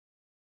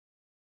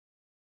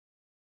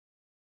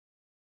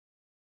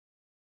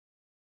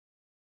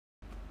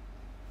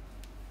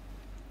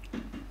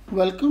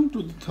Welcome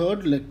to the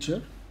third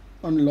lecture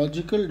on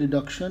logical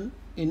deduction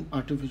in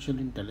artificial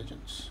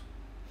intelligence.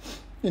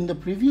 In the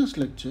previous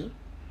lecture,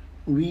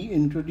 we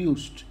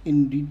introduced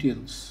in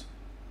details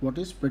what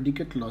is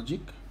predicate logic,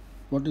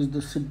 what is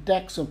the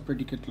syntax of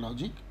predicate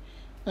logic,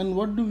 and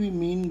what do we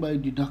mean by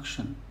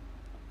deduction,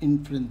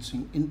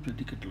 inferencing in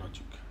predicate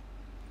logic.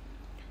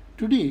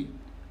 Today,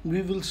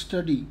 we will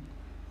study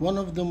one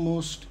of the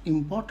most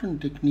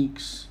important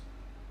techniques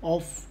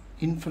of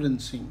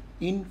inferencing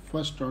in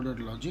first order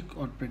logic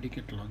or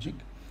predicate logic,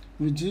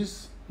 which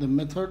is the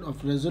method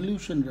of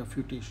resolution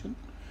refutation,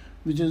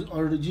 which is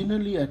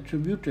originally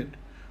attributed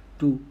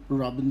to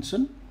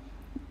Robinson,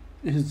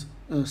 his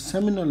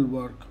seminal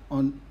work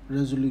on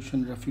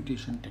resolution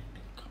refutation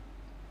technique.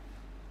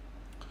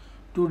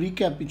 To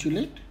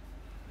recapitulate,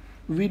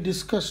 we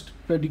discussed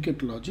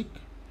predicate logic,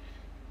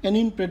 and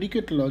in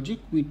predicate logic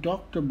we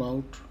talked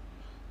about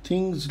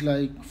things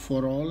like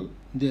for all,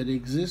 there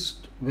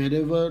exist,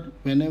 wherever,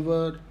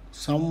 whenever,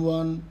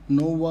 someone,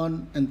 no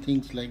one, and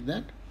things like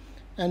that.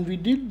 And we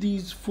did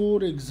these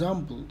 4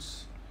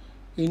 examples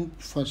in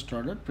first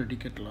order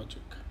predicate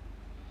logic.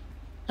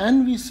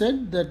 And we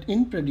said that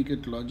in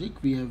predicate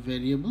logic we have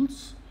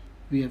variables,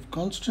 we have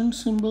constant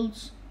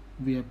symbols,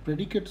 we have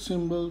predicate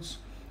symbols,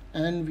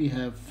 and we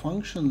have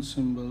function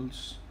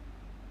symbols.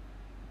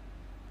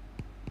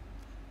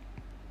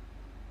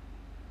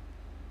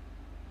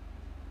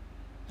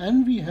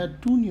 And we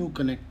had 2 new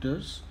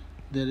connectors,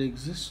 there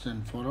exist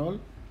and for all.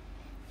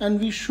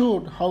 And we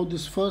showed how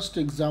this first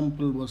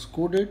example was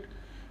coded.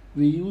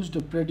 We used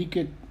a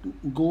predicate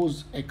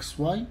goes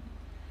xy,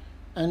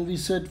 and we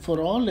said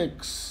for all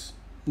x,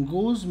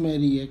 goes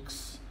marry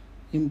x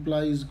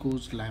implies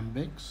goes lamb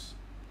x.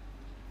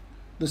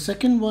 The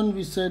second one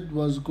we said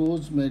was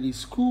goes marry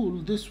school.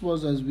 This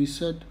was, as we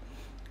said,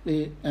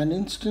 an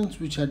instance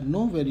which had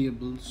no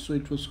variables, so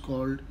it was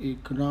called a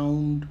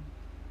ground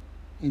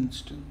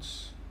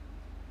instance.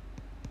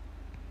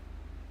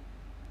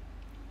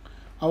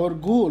 Our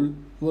goal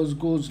was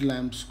goes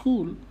lamb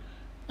school,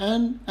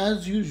 and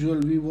as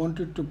usual we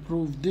wanted to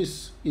prove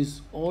this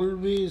is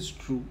always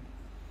true,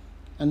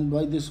 and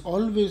by this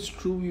always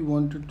true we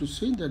wanted to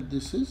say that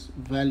this is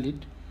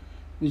valid,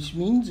 which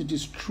means it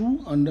is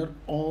true under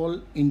all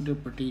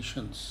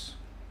interpretations.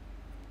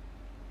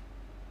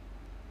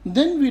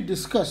 Then we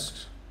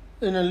discussed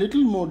in a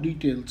little more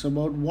details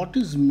about what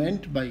is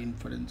meant by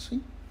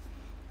inferencing,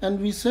 and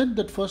we said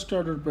that first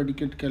order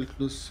predicate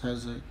calculus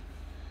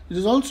it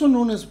is also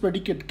known as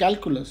predicate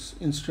calculus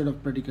instead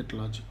of predicate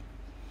logic.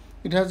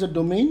 It has a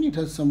domain, it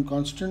has some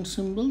constant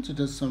symbols, it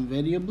has some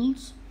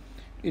variables,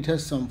 it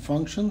has some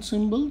function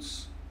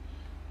symbols,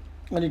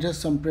 and it has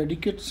some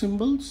predicate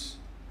symbols.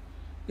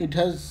 It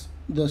has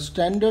the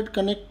standard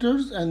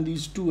connectors and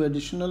these 2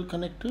 additional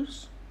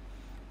connectors.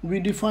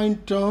 We define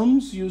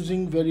terms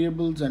using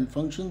variables and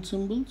function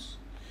symbols.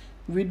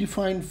 We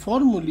define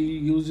formulae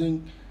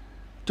using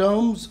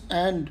terms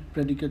and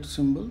predicate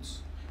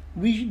symbols.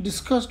 We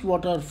discussed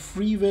what are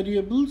free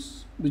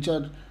variables, which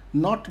are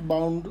not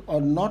bound or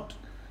not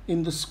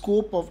in the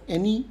scope of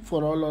any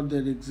for all or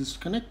there exist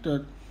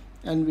connector,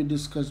 and we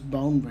discussed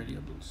bound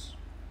variables.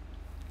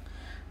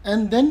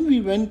 And then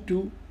we went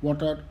to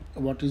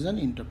what is an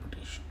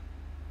interpretation.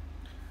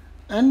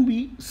 And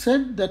we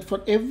said that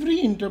for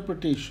every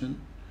interpretation,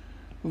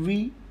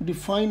 we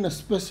define a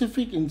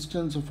specific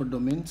instance of a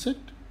domain set,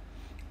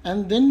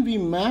 and then we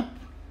map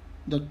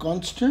the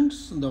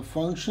constants, the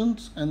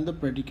functions, and the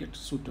predicates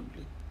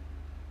suitably.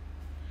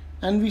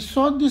 And we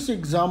saw this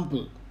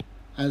example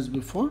as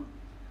before,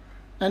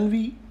 and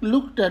we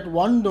looked at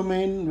one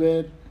domain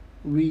where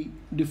we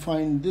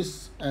defined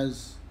this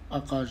as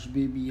Akash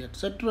baby,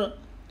 etc.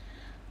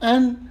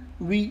 And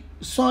we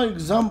saw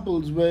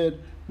examples where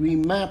we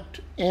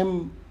mapped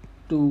M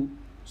to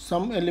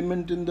some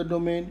element in the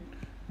domain,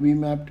 we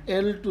mapped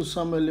L to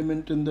some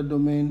element in the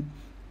domain,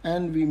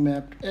 and we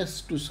mapped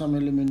S to some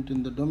element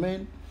in the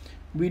domain.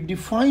 We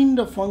defined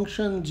a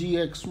function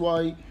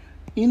gxy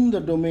in the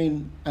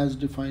domain as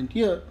defined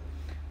here,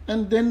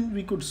 and then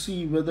we could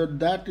see whether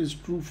that is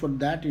true for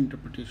that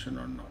interpretation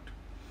or not.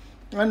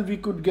 And we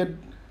could get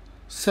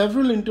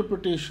several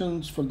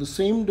interpretations for the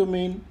same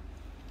domain,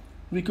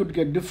 we could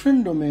get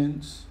different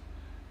domains,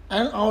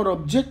 and our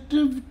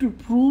objective to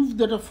prove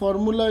that a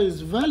formula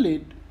is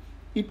valid,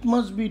 it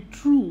must be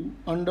true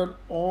under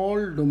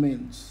all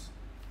domains.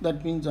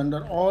 That means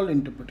under all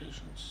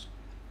interpretations.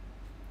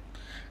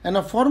 And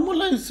a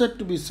formula is said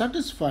to be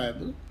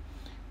satisfiable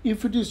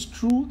if it is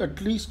true at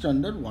least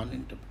under one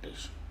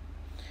interpretation.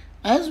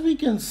 As we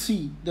can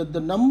see that the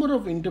number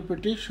of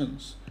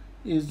interpretations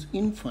is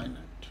infinite.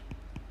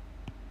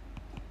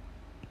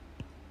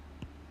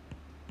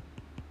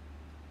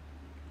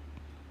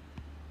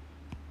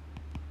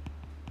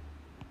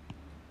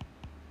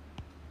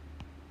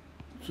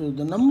 So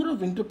the number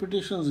of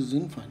interpretations is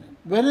infinite.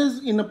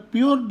 Whereas in a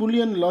pure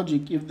Boolean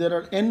logic, if there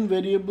are n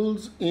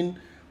variables in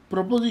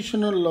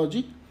propositional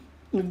logic,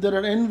 if there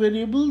are n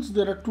variables,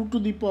 there are 2 to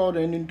the power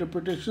n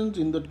interpretations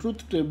in the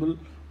truth table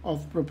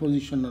of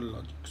propositional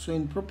logic. So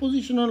in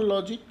propositional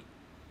logic,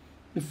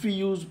 If we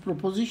use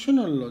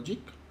propositional logic,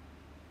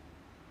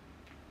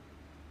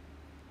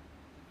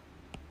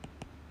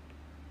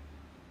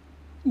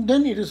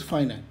 then it is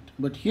finite.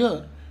 But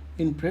here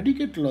in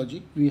predicate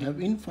logic, we have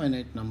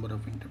infinite number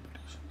of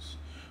interpretations.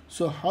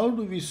 So how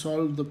do we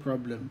solve the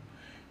problem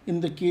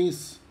in the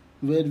case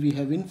where we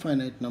have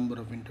infinite number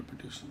of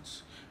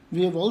interpretations?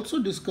 We have also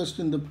discussed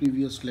in the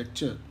previous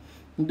lecture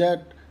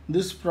that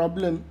this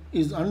problem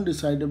is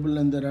undecidable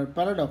and there are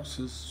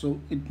paradoxes. So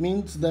it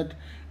means that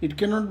it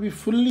cannot be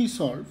fully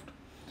solved,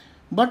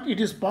 but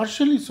it is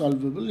partially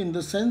solvable in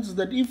the sense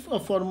that if a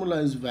formula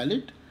is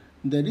valid,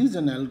 there is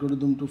an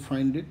algorithm to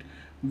find it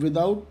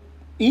without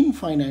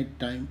infinite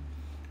time,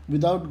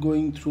 without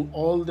going through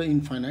all the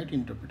infinite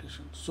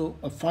interpretations. So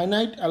a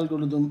finite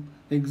algorithm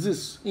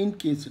exists in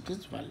case it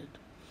is valid.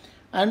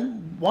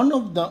 And one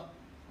of the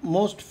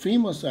most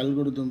famous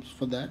algorithms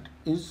for that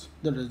is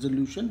the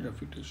resolution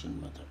refutation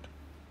method.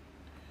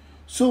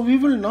 So we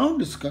will now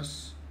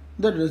discuss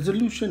the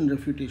resolution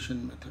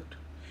refutation method.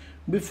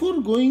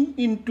 Before going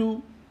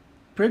into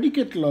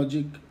predicate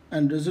logic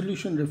and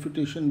resolution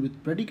refutation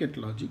with predicate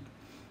logic,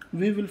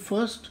 we will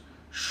first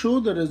show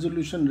the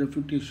resolution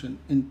refutation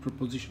in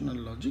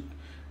propositional logic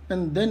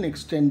and then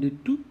extend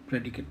it to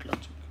predicate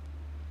logic.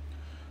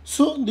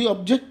 So the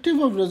objective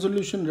of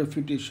resolution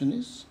refutation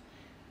is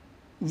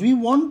we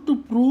want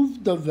to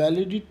prove the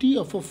validity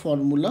of a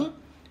formula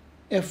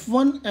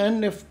F1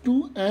 and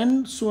F2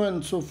 and so on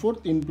and so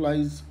forth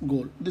implies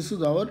goal. This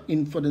is our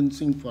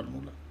inferencing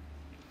formula.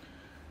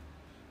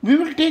 We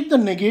will take the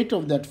negate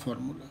of that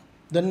formula.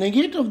 The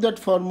negate of that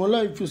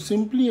formula, if you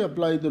simply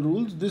apply the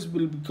rules, this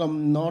will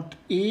become not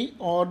A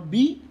or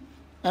B,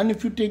 and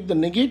if you take the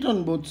negate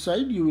on both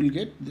sides, you will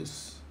get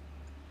this.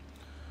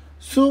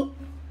 So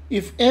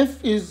if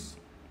F is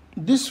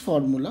this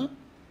formula,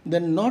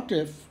 then not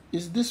F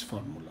is this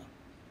formula.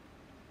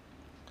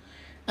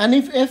 And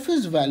if F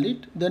is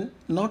valid, then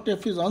not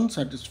F is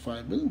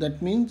unsatisfiable.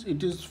 That means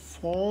it is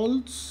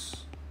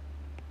false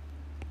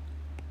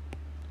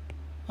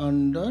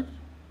under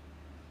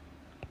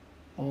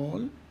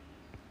all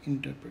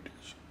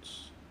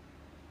interpretations.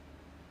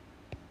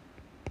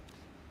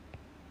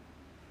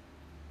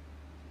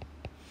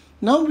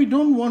 Now we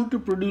don't want to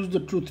produce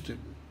the truth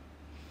table.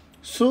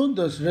 So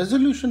the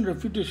resolution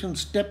refutation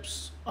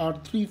steps are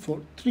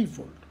threefold.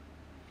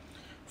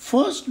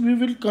 First, we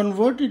will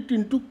convert it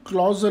into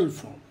clausal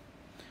form.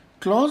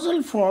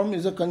 Clausal form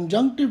is a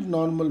conjunctive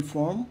normal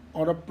form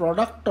or a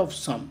product of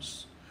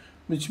sums,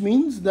 which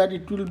means that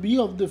it will be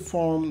of the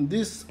form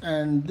this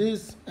and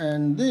this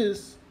and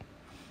this,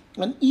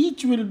 and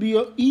each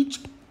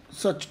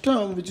such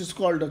term, which is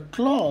called a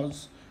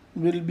clause,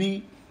 will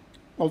be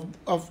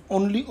of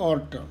only or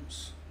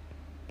terms.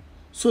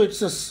 So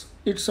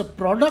it's a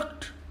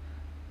product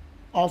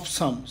of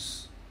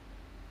sums.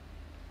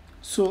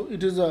 So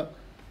it is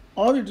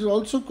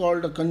also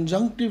called a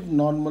conjunctive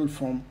normal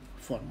form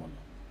formula.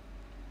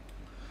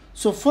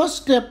 So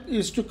first step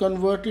is to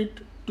convert it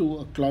to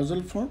a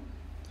clausal form.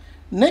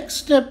 Next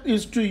step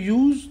is to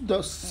use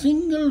the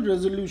single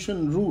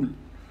resolution rule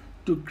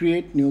to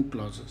create new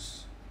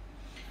clauses.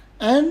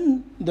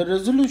 And the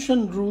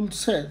resolution rule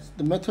says,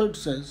 the method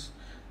says,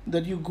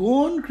 that you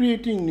go on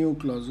creating new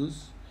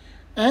clauses,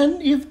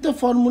 and if the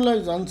formula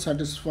is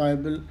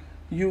unsatisfiable,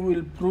 you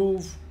will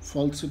prove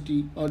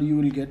falsity or you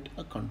will get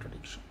a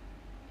contradiction.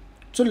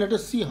 So let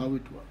us see how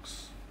it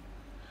works.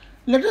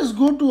 Let us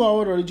go to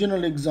our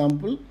original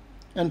example,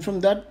 and from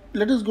that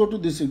let us go to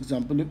this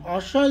example. If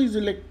Asha is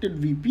elected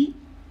VP,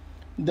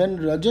 then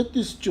Rajat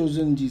is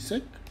chosen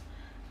GSEC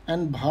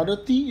and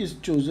Bharati is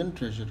chosen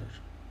treasurer.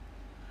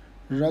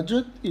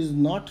 Rajat is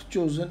not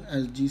chosen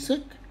as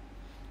GSEC.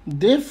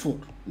 Therefore,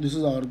 this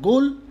is our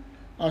goal,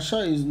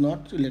 Asha is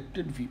not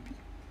elected VP.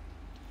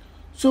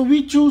 So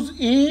we choose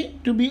A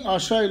to be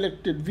Asha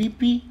elected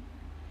VP,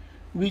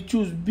 we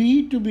choose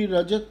B to be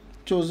Rajat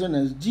chosen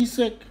as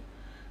GSEC,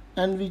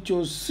 and we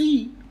chose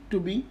C to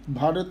be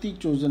Bharati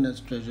chosen as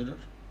treasurer.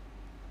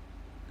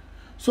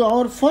 So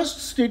our first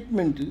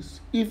statement is,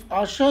 if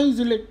Asha is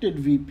elected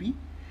VP,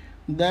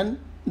 then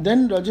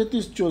Rajat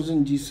is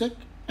chosen GSEC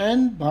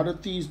and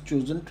Bharati is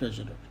chosen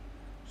treasurer.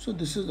 So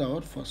this is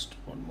our first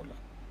formula.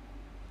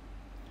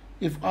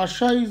 If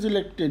Asha is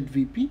elected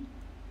VP,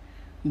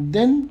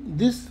 then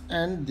this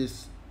and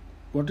this.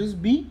 What is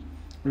B?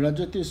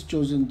 Rajat is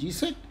chosen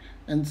GSEC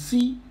and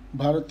C,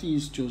 Bharati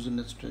is chosen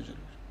as treasurer.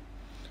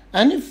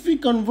 And if we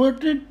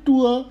convert it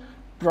to a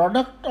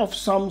product of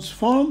sums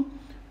form,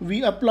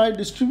 we apply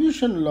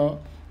distribution law.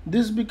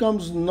 This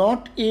becomes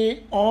not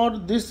A or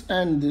this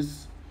and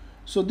this.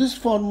 So this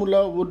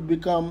formula would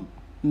become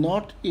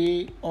not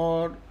A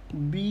or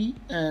B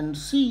and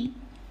C,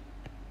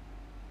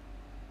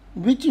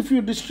 which if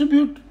you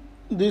distribute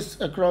this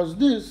across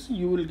this,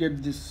 you will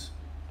get this,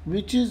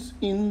 which is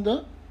in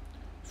the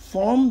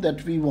form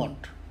that we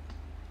want.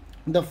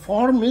 The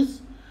form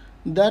is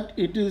that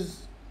it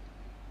is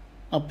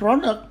a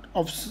product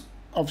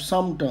of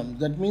some terms.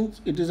 That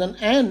means it is an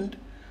AND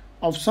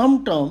of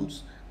some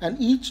terms, and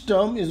each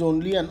term is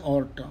only an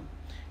OR term.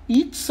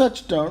 Each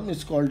such term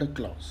is called a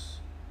clause.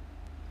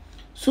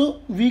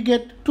 So we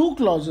get two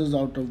clauses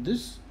out of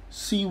this,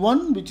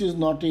 C1 which is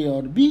not A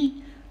or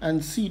B and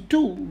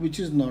C2 which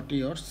is not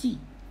A or C.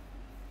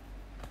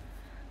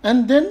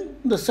 And then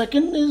the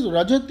second is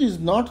Rajat is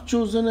not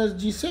chosen as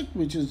GSEC,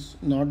 which is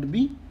not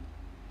B.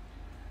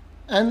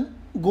 And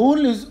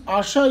goal is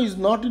Asha is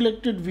not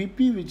elected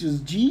VP, which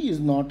is G, is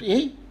not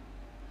A.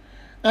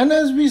 And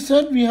as we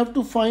said, we have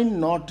to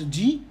find not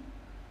G.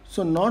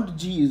 So not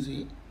G is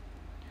A.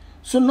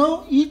 So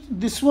now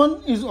this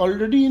one is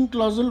already in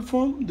clausal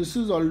form. This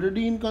is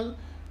already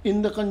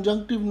in the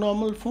conjunctive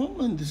normal form,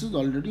 and this is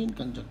already in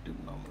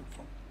conjunctive normal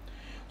form.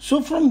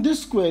 So from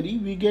this query,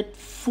 we get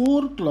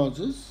 4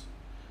 clauses.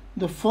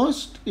 The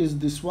first is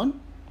this one,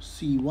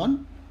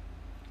 C1.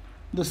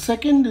 The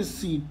second is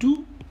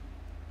C2.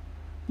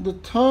 The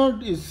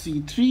third is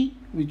C3,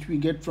 which we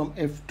get from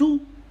F2.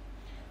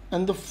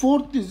 And the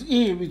fourth is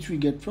A, which we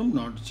get from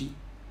not G.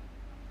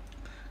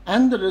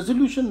 And the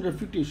resolution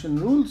refutation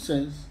rule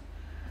says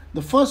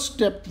the first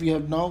step we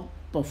have now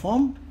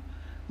performed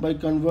by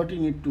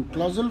converting it to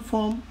clausal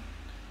form.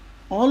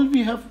 All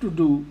we have to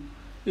do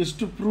is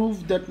to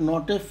prove that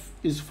not F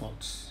is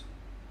false.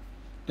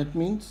 That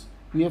means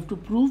we have to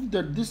prove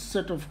that this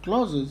set of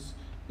clauses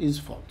is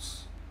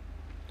false.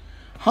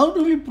 How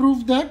do we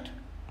prove that?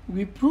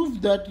 We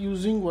prove that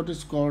using what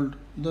is called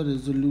the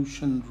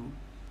resolution rule.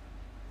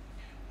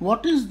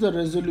 What is the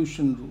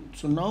resolution rule?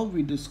 So now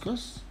we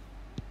discuss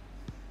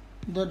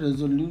the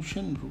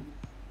resolution rule.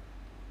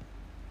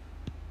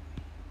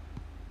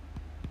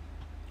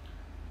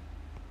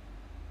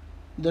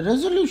 The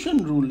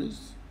resolution rule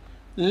is,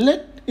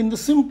 in the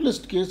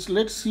simplest case,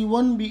 let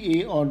C1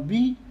 be A or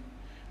B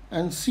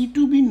and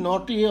C2 be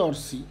not A or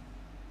C.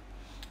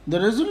 The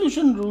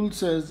resolution rule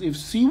says if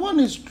C1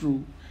 is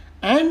true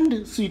and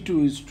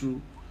C2 is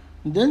true,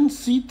 then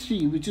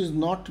C3, which is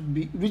not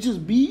B, which is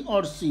B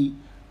or C,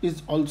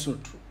 is also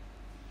true.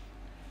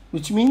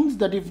 Which means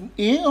that if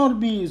A or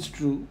B is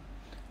true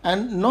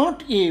and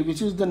not A,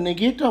 which is the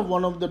negator of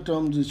one of the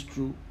terms, is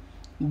true,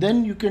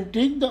 then you can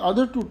take the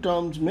other two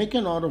terms, make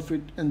an OR of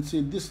it, and say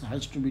this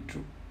has to be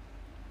true.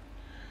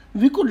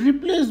 We could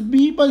replace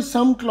B by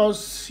some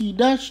clause C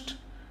dashed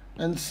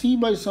and C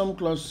by some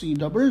clause C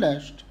double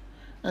dashed,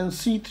 and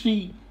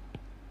C3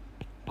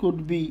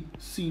 could be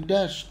C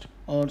dashed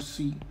or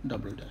C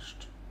double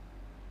dashed.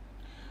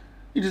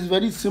 It is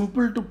very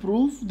simple to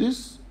prove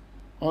this.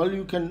 All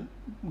you can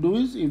do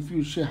is, if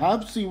you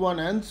have C1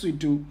 and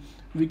C2,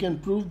 we can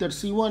prove that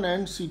C1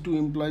 and C2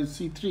 implies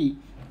C3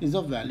 is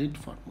a valid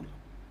formula.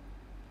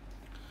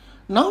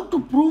 Now to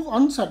prove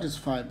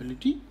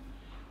unsatisfiability,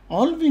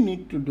 all we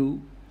need to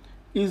do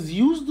is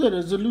use the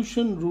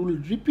resolution rule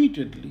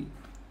repeatedly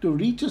to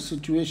reach a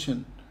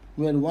situation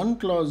where one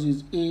clause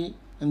is A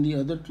and the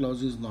other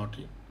clause is not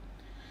A.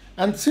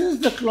 And since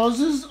the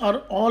clauses are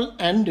all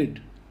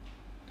ANDed,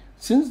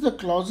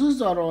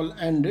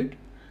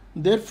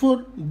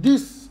 therefore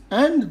this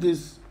and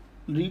this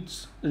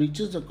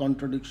reaches a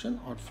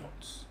contradiction or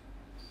false.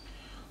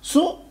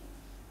 So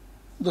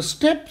the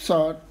steps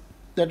are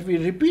that we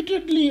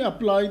repeatedly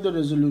apply the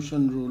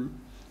resolution rule,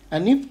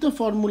 and if the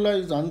formula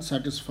is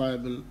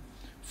unsatisfiable,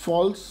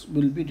 false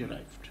will be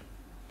derived.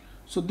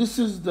 So this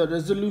is the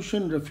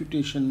resolution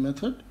refutation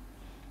method.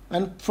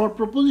 And for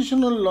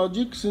propositional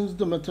logic, since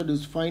the method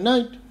is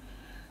finite,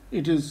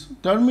 it is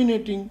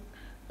terminating,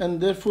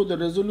 and therefore the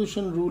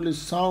resolution rule is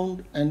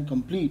sound and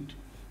complete,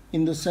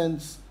 in the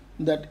sense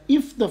that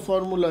if the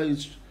formula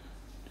is,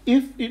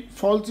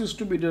 false is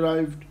to be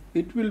derived,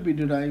 it will be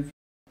derived.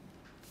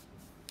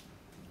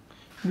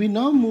 We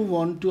now move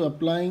on to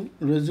applying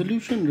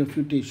resolution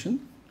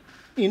refutation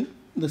in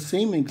the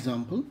same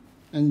example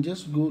and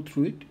just go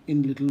through it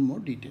in little more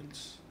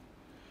details.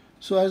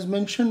 So as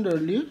mentioned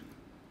earlier,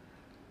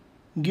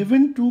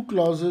 given two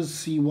clauses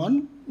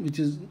C1, which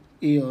is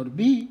A or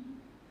B,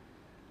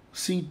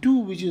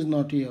 C2, which is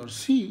not A or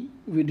C,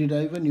 we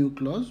derive a new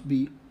clause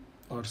B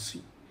or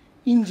C.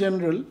 In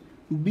general,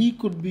 B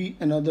could be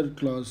another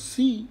clause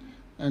C,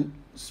 and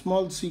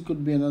small c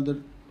could be another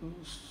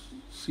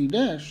C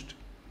dashed,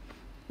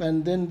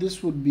 and then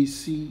this would be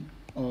C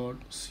or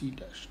C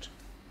dashed.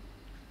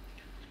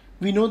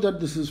 We know that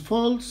this is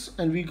false,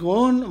 and we go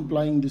on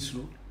applying this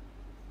rule.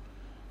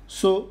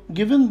 So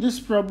given this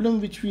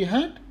problem which we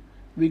had,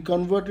 we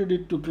converted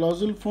it to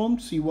clausal form,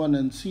 C1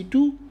 and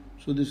C2.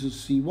 So this is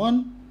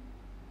C1,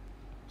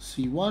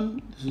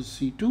 C1, this is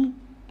C2,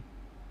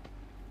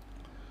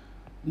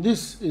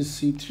 this is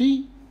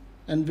C3,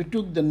 and we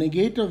took the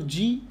negate of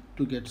G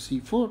to get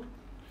C4.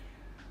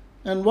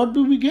 And what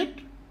do we get?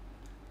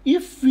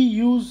 If we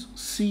use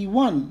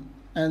C1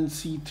 and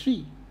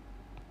C3,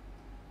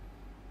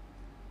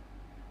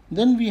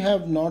 then we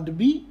have not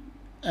B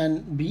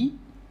and B,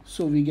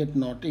 so we get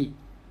not A.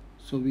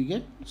 So we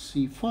get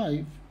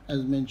C5,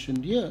 as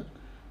mentioned here,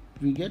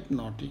 we get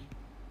not A.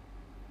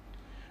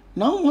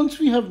 Now once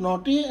we have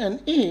not A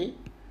and A,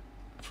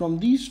 from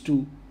these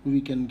two we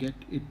can get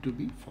it to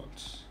be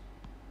false.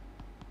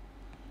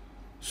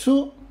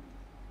 So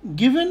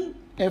given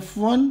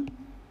F1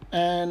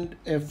 and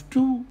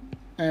F2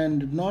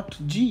 and not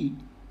G,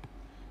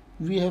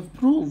 we have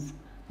proved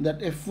that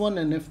F1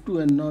 and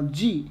F2 and not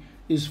G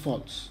is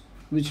false,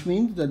 which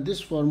means that this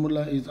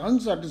formula is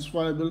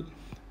unsatisfiable,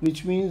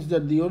 which means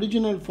that the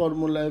original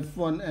formula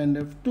F1 and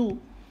F2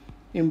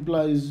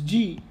 implies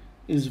G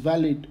is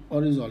valid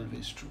or is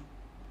always true.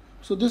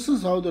 So this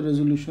is how the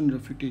resolution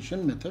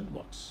refutation method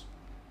works.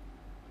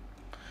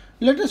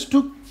 Let us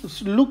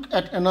look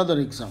at another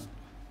example.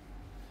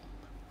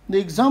 The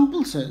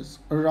example says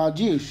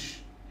Rajesh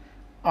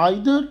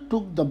either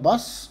took the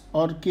bus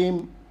or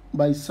came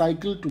by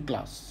cycle to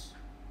class.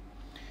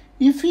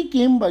 If he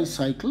came by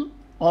cycle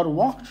or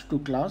walked to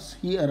class,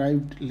 he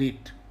arrived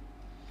late.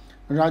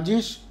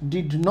 Rajesh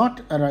did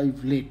not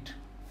arrive late.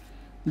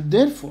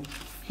 Therefore,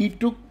 he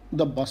took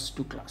the bus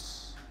to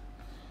class.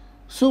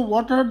 So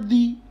what are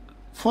the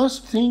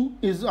first thing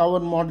is our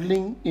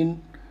modeling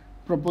in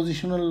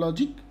propositional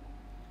logic.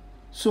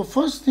 So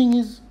first thing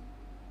is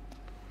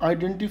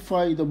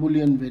identify the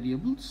Boolean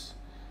variables.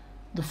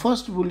 The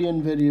first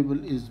Boolean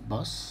variable is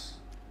bus.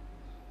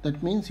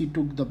 That means he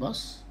took the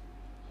bus.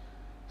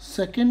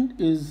 Second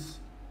is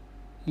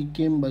he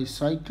came by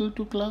cycle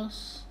to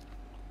class.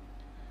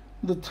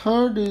 The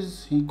third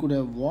is he could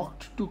have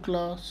walked to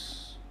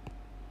class.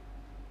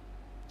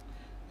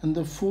 And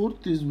the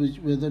fourth is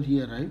whether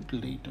he arrived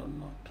late or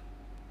not.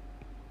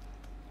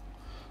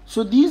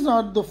 So these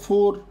are the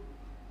four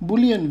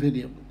Boolean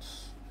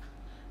variables.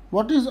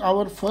 What is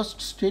our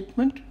first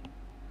statement?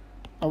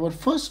 Our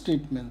first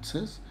statement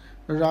says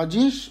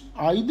Rajesh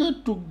either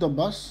took the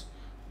bus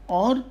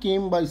or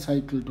came by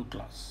cycle to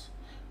class.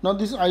 Now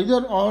this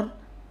either or,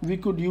 we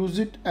could use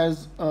it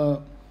as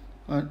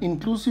an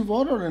inclusive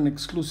or an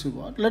exclusive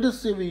or. Let us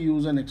say we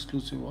use an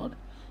exclusive or.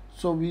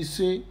 So we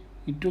say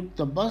he took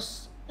the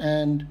bus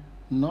and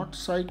not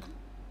cycle,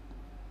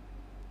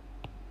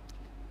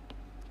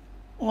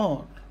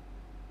 or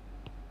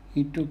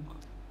he took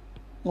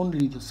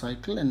only the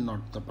cycle and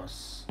not the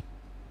bus.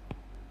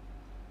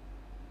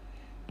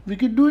 We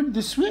could do it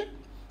this way.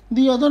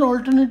 The other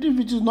alternative,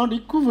 which is not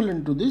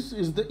equivalent to this,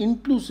 is the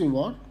inclusive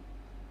or,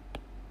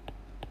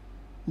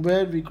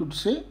 where we could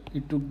say he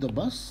took the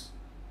bus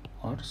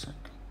or cycle.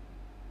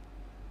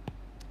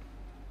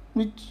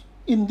 Which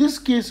in this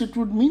case it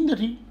would mean that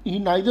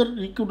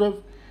he could have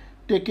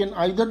taken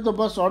either the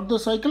bus or the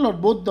cycle, or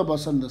both the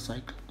bus and the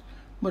cycle.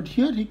 But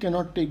here he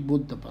cannot take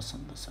both the bus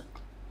and the cycle.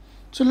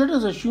 So let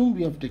us assume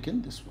we have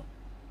taken this one.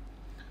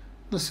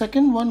 The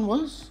second one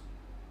was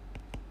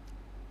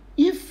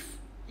if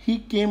he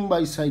came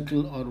by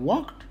cycle or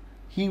walked,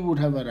 he would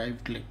have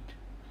arrived late.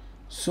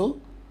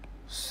 So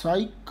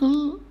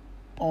cycle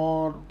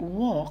or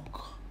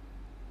walk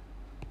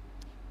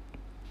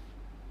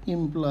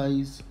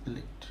implies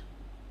late.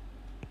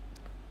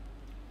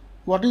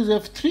 What is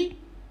F3?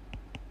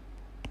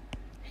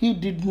 He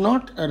did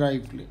not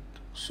arrive late,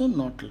 so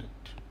not late.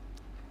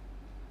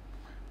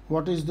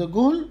 What is the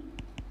goal?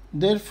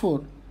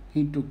 Therefore,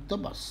 he took the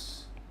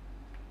bus.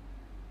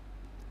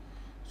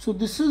 So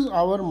this is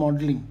our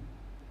modeling.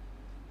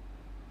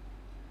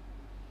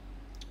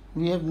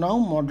 We have now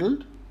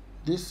modeled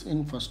this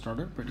in first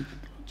order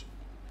predicate logic.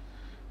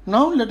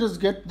 Now let us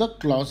get the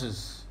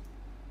clauses.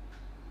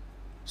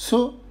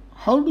 So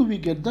how do we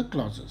get the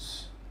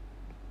clauses?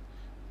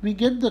 We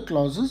get the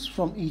clauses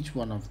from each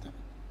one of them.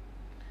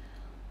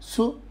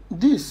 So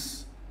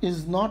this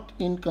is not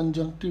in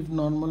conjunctive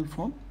normal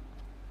form,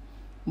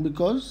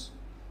 because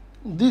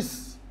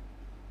this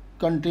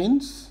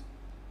contains,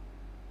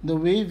 the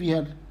way we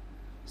are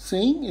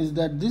saying is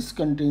that this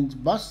contains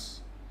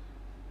bus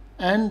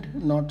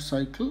and not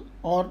cycle,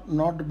 or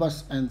not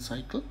bus and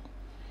cycle.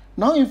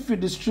 Now if we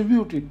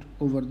distribute it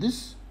over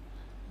this,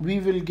 we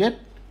will get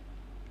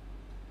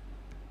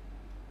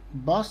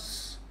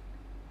bus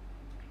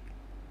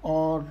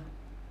or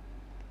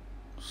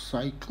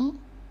cycle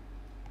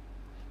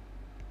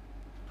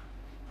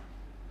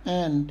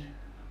and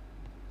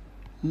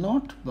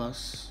not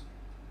bus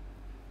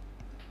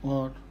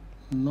or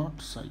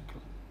not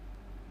cycle.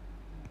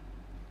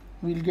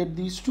 We'll get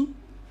these two,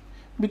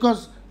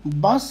 because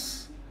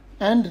bus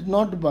and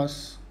not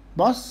bus,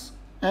 bus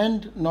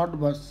and not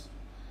bus,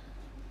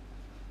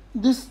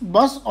 this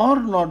bus or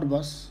not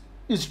bus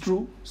is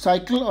true,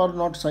 cycle or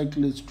not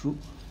cycle is true,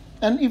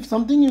 and if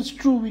something is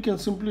true we can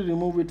simply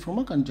remove it from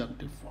a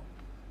conjunctive form.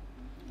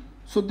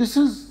 So this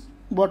is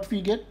what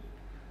we get.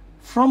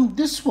 From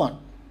this one,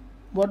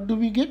 what do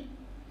we get?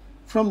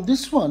 From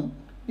this one,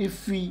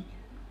 if we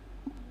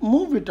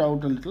move it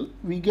out a little,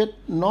 we get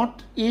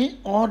not A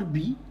or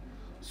B.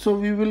 So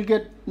we will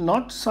get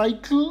not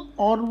cycle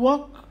or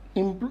walk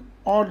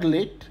or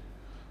late.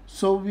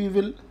 So we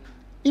will,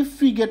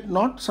 if we get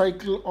not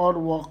cycle or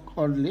walk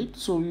or late,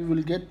 so we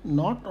will get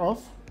not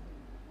of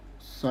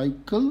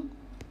cycle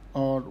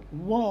or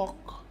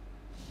walk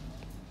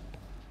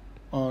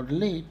or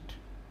late.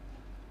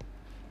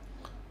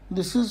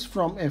 This is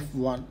from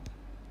F1.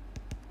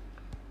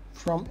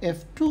 From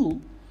F2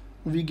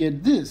 we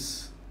get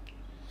this,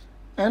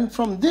 and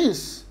from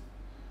this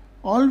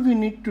all we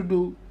need to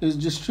do is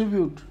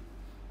distribute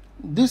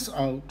this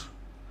out,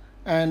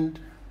 and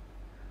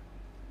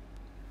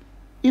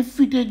if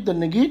we take the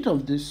negate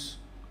of this,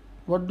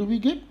 what do we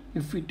get?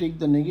 if we take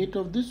the negate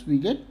of this, we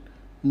get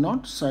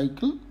not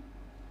cycle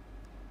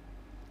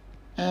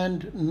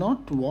and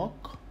not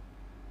walk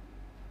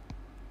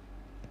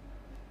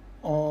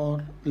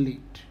or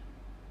late.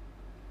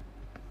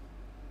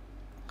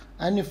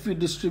 And if we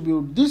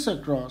distribute this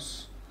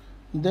across,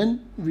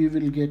 then we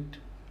will get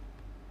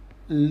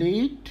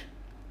late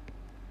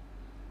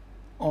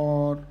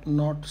or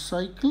not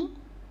cycle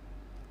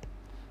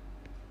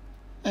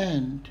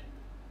and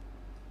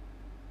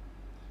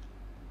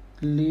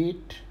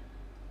late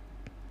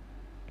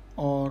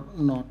or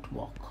not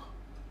walk.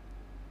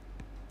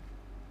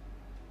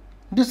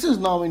 This is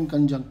now in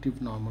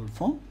conjunctive normal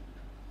form.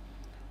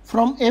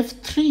 From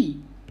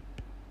F3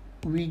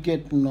 we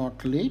get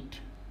not late,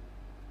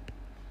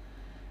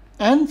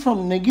 and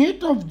from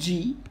negate of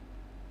G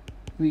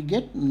we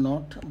get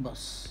not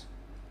bus.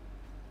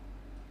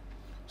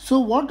 So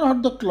what are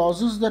the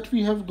clauses that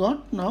we have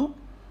got now?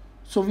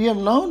 So we have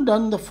now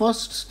done the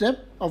first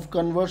step of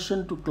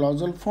conversion to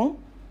clausal form.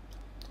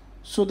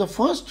 So the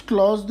first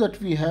clause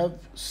that we have,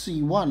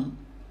 C1,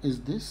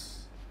 is this.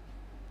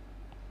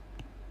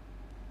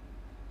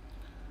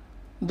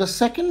 The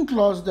second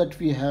clause that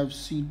we have,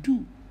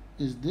 C2,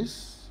 is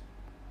this.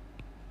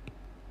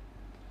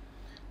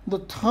 The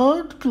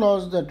third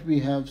clause that we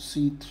have,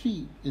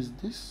 C3, is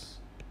this.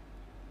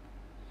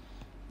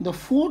 The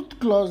fourth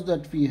clause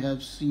that we have,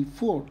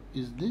 C4,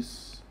 is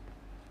this.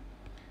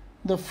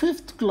 The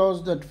fifth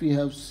clause that we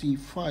have,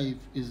 C5,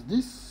 is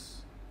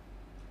this.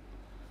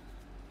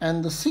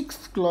 And the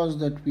sixth clause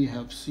that we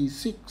have,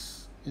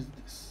 C6, is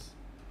this.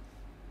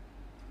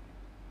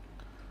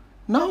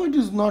 Now it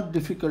is not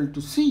difficult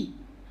to see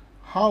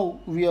how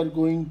we are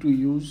going to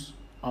use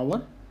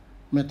our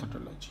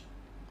methodology.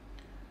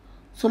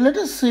 So let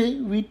us say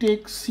we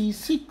take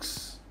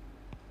C6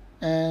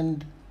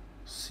 and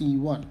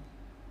C1.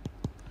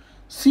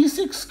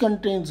 C6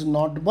 contains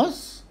not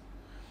bus,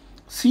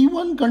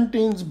 C1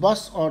 contains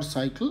bus or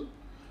cycle.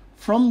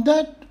 From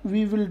that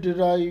we will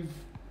derive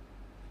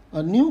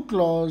a new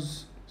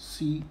clause,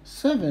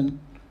 C7,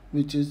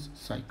 which is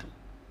cycle.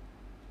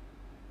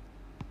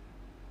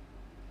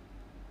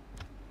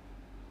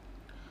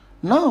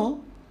 Now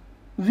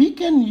we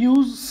can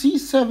use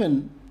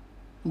C7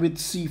 with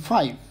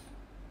C5,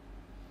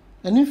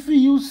 and if we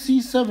use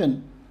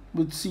C7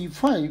 with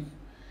C5,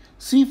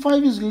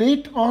 C5 is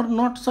late or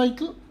not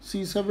cycle,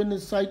 C7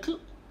 is cycle.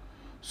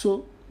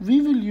 So we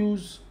will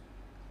use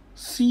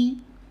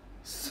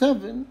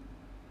C7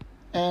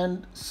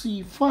 and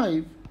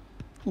C5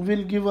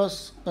 will give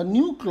us a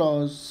new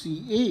clause,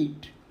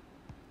 C8,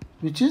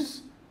 which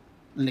is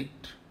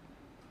late.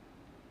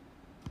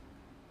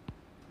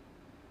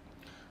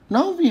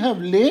 Now we have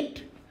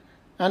late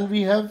and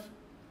we have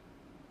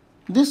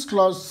this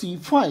clause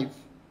C5.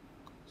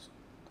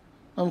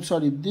 I'm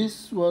sorry,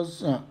 this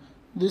was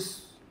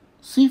this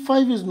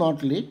C5 is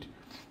not late.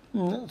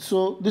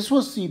 So this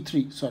was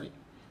C3, sorry.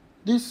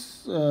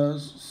 This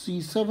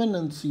C7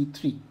 and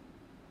C3.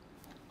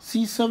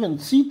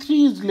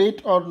 C3 is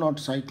late or not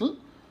cycle.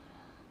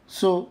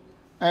 So,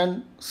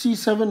 and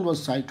C7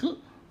 was cycle.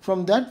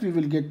 From that we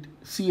will get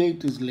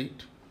C8 is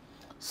late.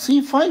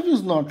 C5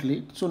 is not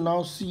late. So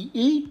now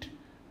C8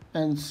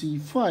 and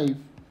C5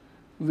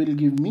 will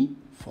give me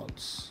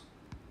false.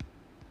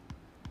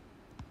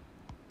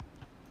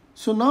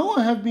 So now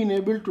I have been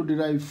able to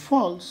derive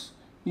false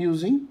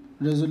using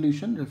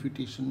resolution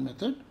refutation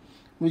method,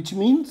 which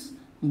means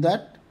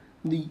that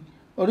the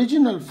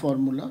original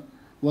formula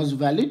was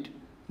valid.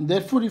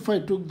 Therefore, if I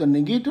took the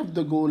negate of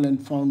the goal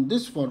and found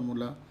this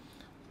formula,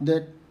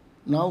 that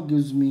now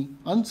gives me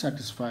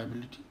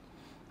unsatisfiability.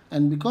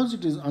 And because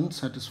it is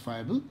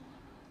unsatisfiable,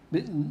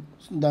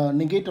 the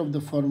negate of the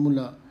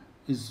formula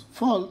is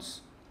false.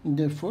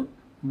 Therefore,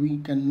 we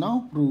can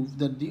now prove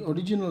that the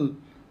original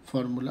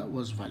formula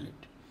was valid.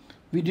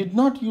 We did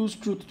not use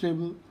truth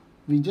table.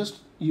 We just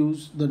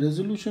used the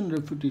resolution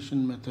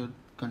refutation method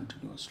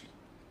continuously.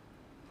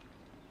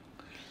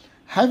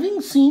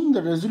 Having seen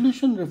the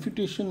resolution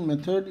refutation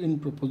method in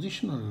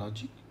propositional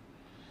logic,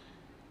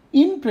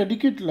 in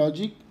predicate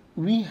logic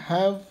we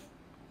have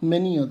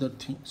many other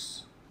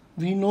things.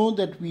 We know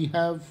that we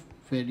have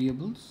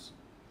variables,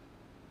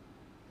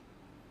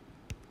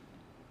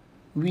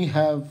 we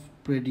have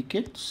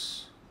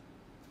predicates,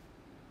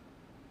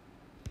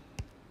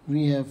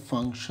 we have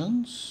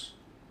functions,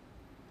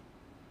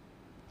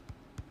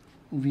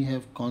 we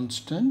have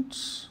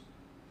constants,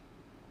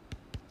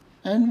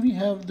 and we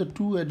have the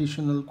two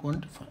additional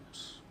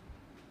quantifiers.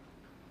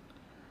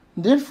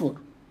 Therefore,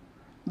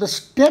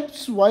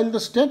 while the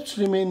steps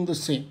remain the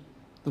same,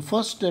 the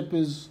first step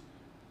is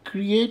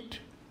create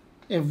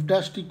f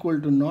dash equal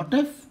to not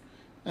f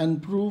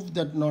and prove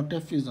that not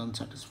f is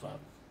unsatisfiable.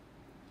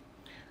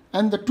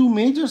 And the two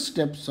major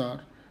steps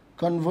are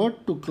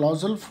convert to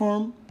clausal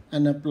form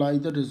and apply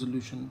the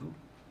resolution rule.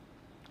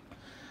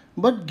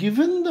 But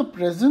given the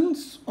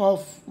presence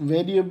of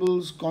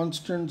variables,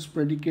 constants,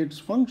 predicates,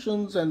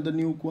 functions, and the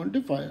new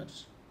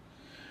quantifiers,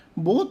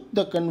 both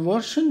the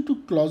conversion to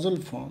clausal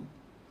form,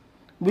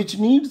 which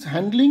needs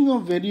handling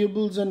of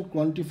variables and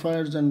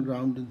quantifiers and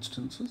ground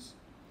instances,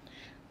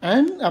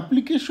 And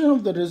application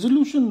of the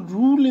resolution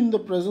rule in the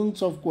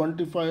presence of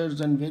quantifiers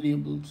and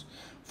variables,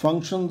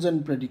 functions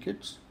and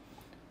predicates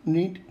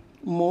need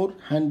more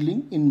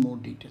handling in more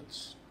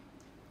details.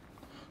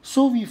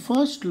 So we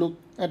first look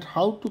at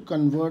how to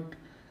convert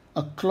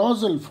a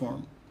clausal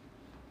form,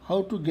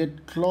 how to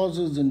get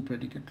clauses in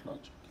predicate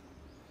logic.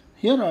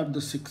 Here are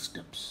the 6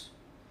 steps.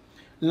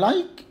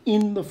 Like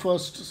in the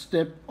first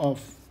step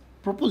of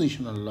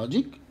propositional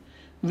logic,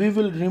 we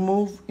will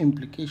remove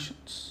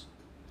implications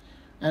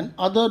and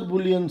other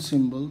Boolean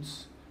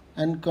symbols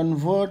and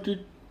convert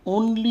it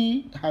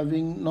only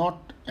having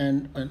not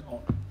and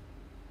or.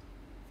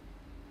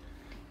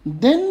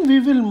 Then we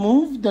will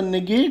move the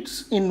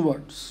negates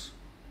inwards.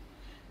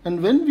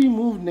 And when we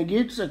move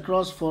negates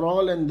across for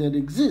all and there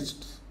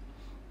exists,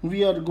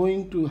 we are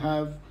going to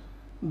have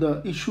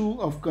the issue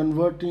of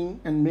converting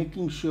and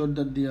making sure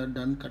that they are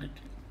done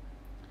correctly.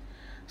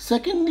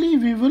 Secondly,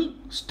 we will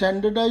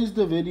standardize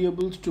the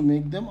variables to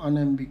make them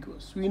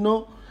unambiguous. We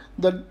know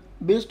that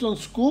based on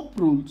scope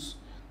rules,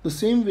 the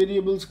same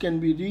variables can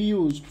be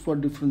reused for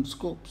different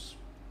scopes.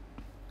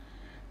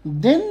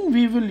 Then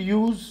we will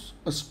use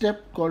a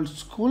step called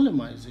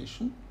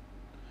scholemization,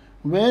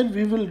 where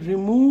we will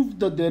remove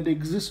the there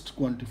exist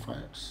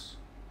quantifiers.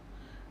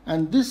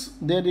 And this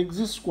there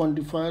exist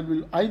quantifier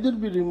will either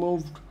be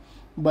removed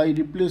by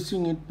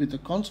replacing it with a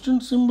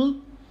constant symbol,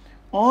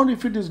 or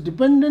if it is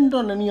dependent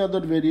on any other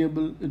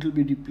variable, it will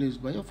be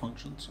replaced by a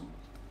function symbol.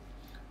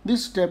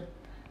 This step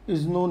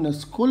is known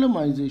as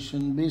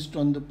scholemization based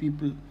on the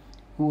people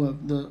who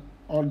have the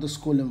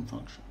scholem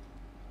function.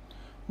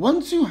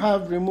 Once you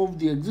have removed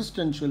the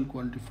existential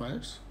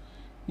quantifiers,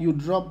 you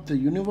drop the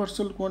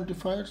universal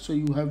quantifier, so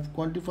you have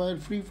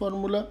quantifier free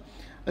formula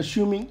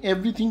assuming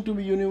everything to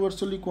be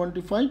universally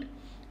quantified,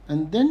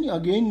 and then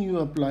again you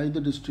apply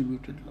the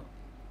distributed law.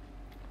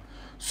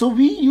 So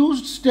we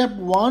used step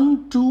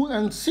 1, 2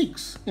 and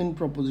 6 in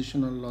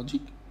propositional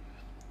logic.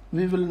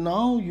 We will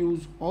now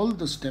use all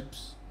the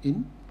steps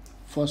in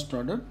first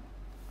order.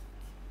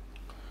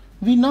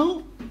 We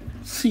now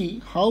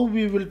see how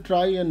we will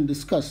try and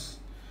discuss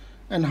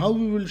and how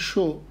we will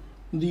show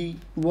the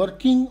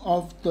working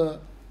of the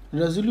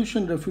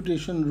resolution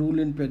refutation rule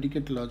in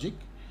predicate logic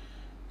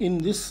in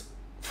this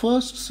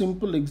first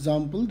simple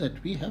example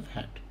that we have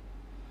had.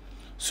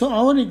 So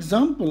our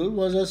example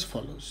was as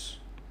follows.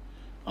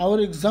 Our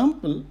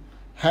example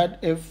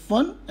had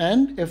F1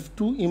 and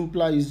F2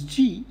 implies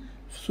G.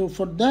 So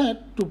for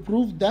that, to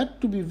prove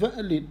that to be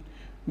valid,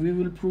 we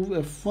will prove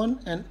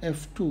F1 and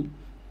F2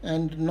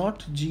 and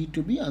not G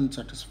to be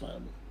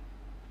unsatisfiable.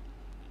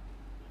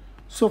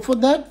 So for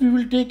that, we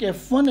will take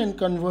F1 and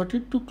convert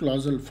it to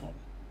clausal form.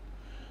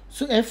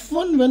 So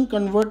F1 when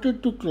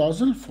converted to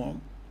clausal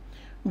form,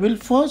 we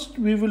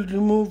will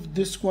remove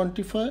this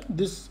quantifier,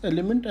 this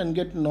element, and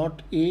get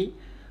not A,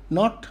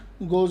 not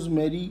goes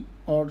merry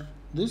or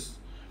this.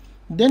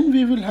 Then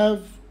we will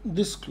have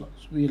this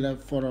clause. We will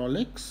have for all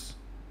x.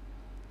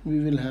 We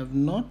will have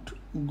not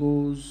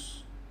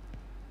goes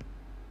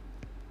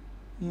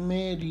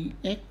merry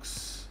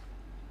x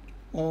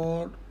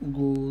or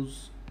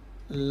goes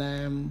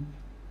lamb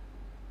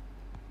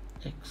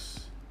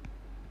x.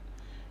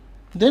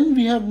 Then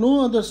we have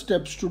no other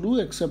steps to do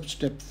except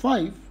step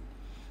 5,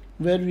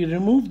 where we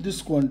remove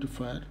this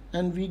quantifier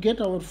and we get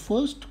our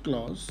first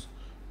clause,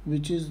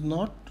 which is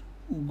not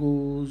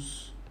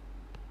goes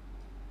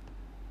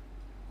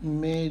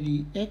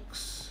merry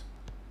x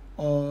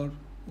or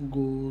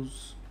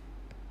goes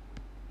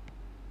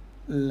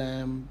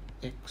lamb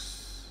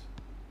x.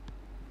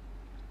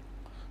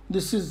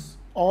 This is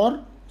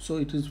or, so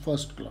it is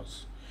first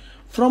clause.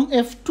 From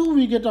F2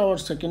 we get our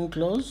second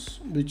clause,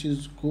 which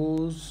is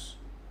goes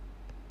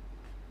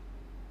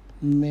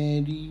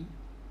merry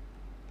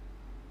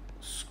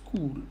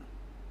school.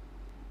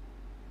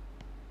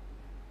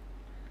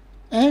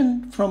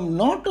 And from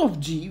not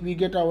of G we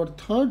get our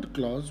third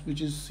clause,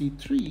 which is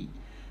C3,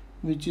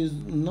 which is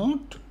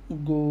not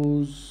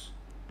goes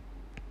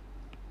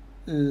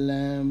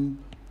lamb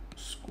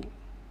school.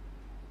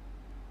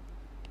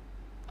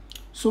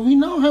 So we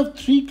now have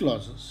 3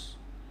 clauses.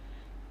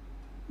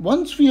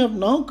 Once we have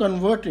now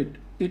converted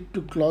it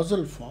to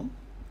clausal form,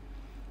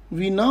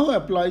 we now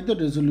apply the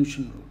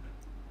resolution rule.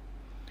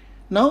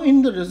 Now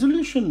in the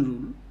resolution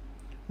rule,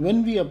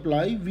 when we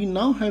apply, we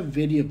now have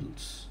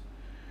variables.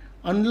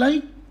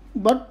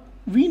 But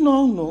we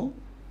now know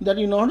that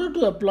in order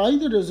to apply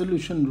the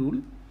resolution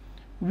rule,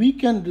 we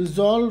can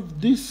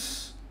resolve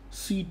this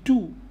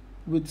C2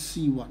 with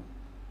C1.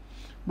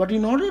 But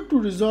in order to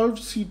resolve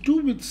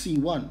C2 with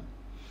C1,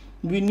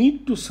 we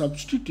need to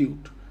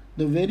substitute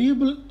the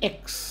variable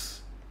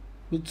x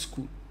with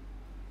school.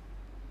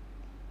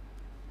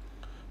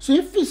 So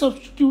if we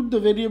substitute the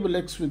variable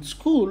x with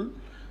school,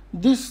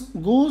 this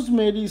goes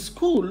merry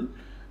school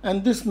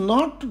and this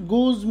not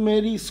goes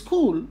merry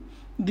school,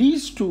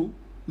 these two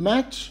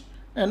match,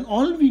 and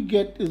all we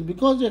get is,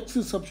 because x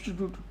is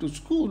substituted to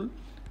school,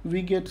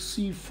 we get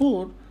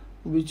C4,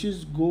 which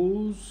is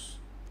goes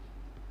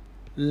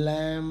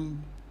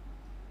lamb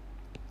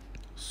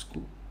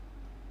school.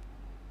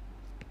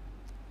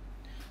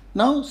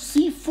 Now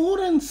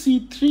C4 and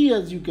C3,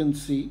 as you can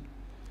see,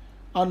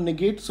 are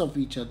negates of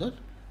each other,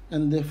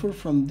 and therefore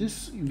from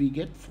this we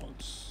get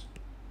false.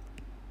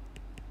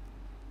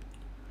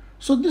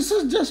 So this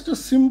is just a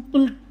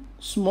simple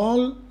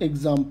small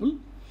example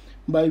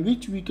by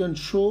which we can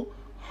show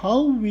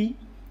how we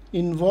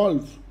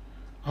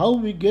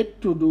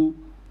get to do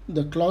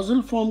the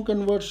clausal form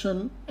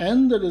conversion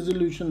and the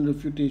resolution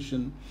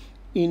refutation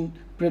in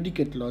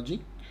predicate logic,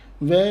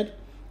 where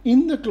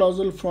in the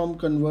clausal form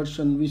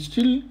conversion we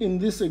still, in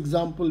this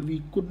example,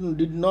 we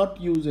did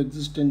not use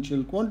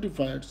existential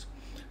quantifiers,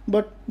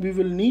 but we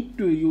will need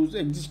to use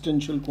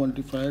existential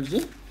quantifiers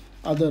in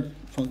other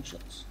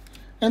functions.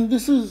 And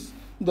this is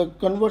the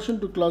conversion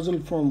to clausal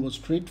form was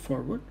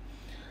straightforward.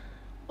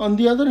 On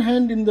the other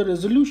hand, in the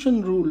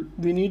resolution rule,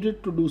 we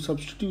needed to do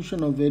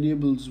substitution of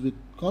variables with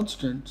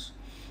constants,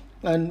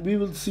 and we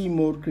will see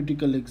more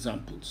critical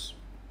examples.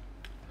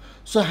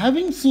 So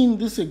having seen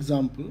this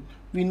example,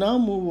 we now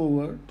move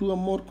over to a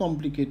more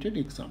complicated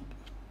example.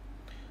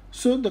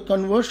 So the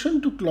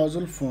conversion to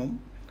clausal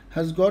form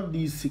has got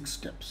these 6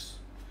 steps.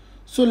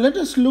 So let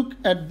us look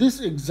at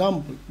this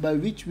example by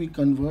which we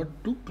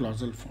convert to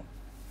clausal form.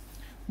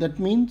 That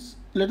means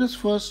let us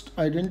first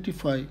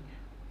identify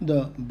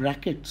the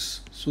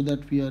brackets so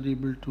that we are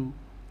able to.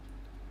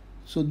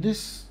 So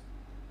this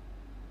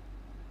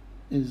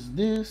is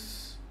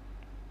this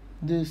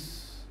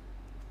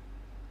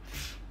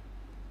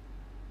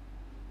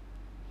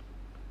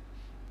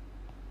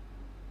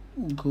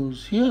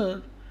goes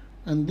here,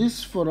 and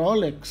this for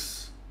all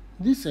x,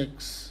 this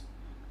x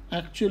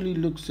actually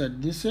looks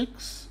at this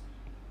x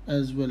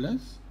as well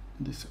as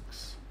this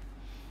x.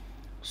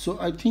 So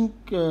I think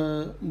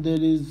there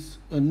is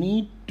a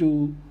need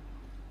to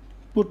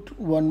put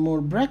one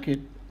more bracket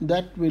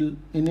that will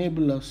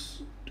enable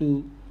us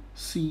to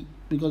see,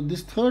 because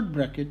this third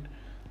bracket,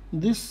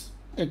 this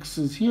x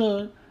is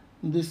here,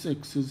 this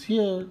x is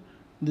here,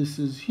 this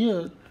is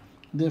here,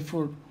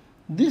 therefore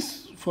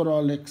this for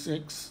all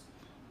xx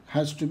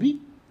has to be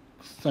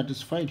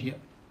satisfied here.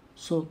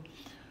 So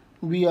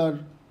we are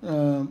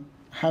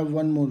have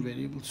one more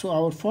variable. So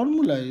our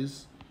formula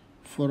is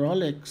for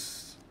all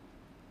x,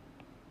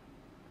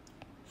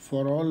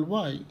 for all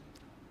y,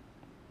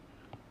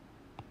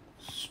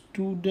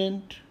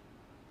 student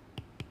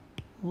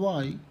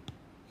y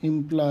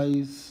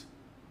implies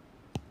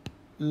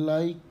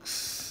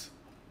likes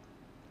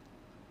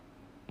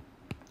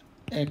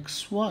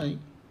xy.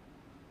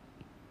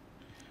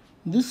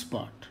 This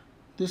part,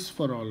 this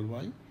for all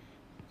y,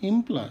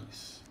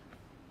 implies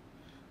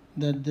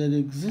that there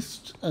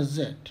exists a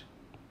z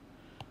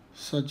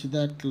such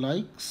that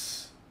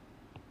likes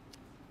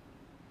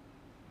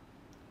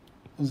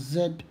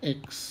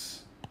zx,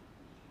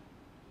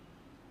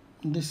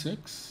 this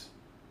x,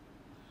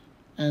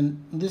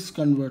 and this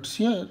converts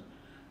here,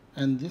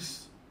 and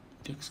this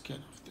takes care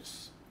of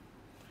this.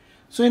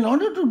 So in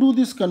order to do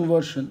this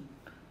conversion,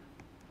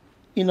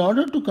 in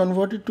order to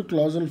convert it to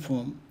clausal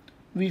form,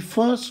 we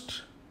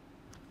first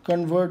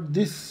convert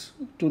this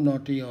to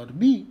not A or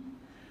B,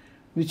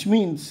 which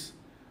means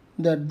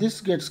that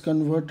this gets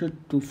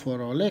converted to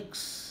for all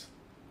x,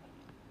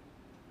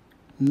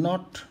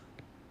 not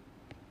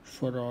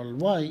for all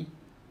y.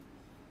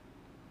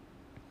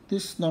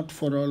 This not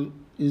for all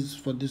is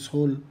for this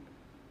whole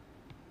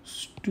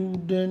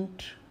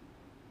student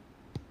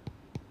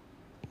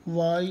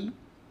y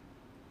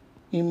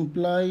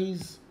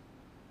implies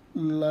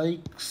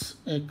likes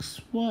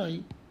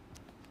xy.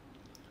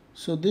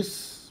 So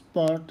this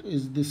part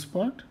is this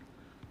part,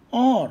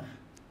 or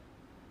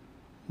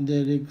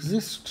there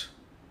exists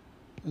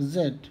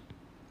z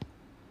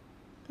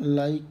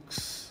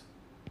likes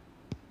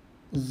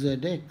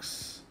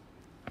zx.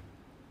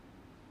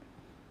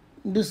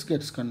 This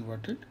gets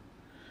converted,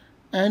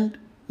 and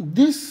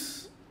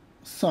this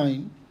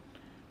sign,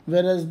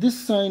 whereas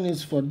this sign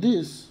is for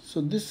this,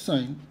 so this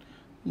sign,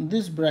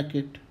 this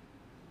bracket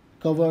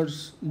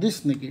covers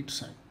this negate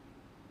sign,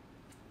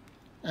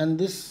 and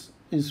this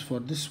is for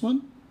this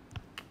one.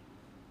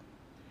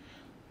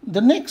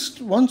 The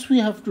next, once we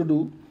have to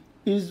do,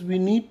 is we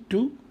need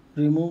to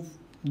remove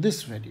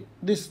this value,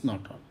 this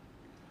not all.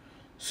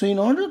 So in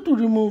order to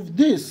remove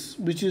this,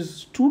 which is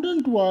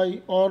student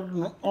y or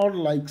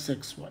likes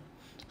xy,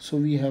 so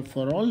we have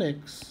for all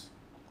x,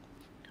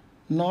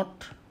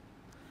 not.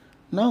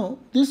 Now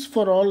this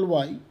for all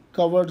y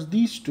covers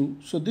these two,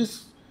 so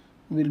this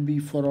will be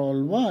for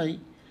all y,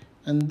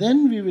 and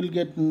then we will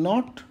get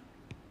not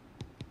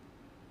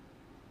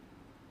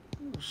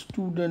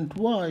student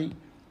y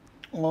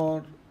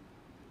or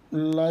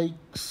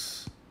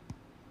likes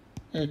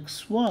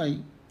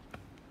xy.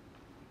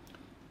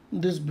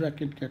 This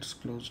bracket gets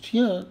closed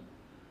here,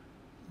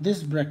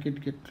 this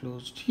bracket gets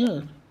closed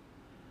here,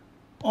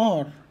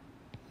 or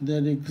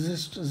there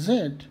exists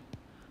z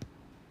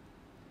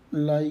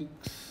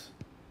likes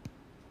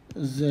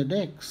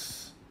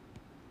zx.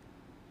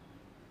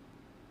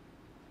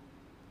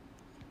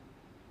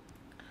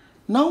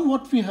 Now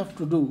what we have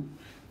to do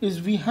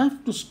is we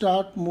have to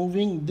start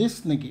moving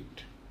this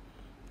negate,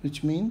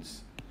 which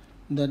means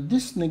that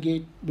this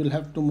negate will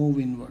have to move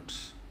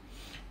inwards.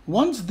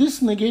 Once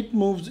this negate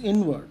moves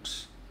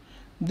inwards,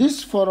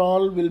 this for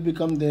all will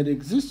become there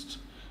exists,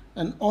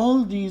 and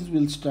all these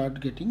will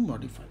start getting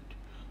modified.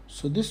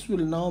 So this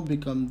will now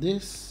become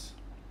this.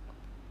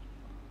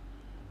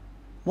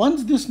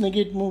 Once this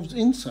negate moves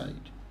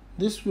inside,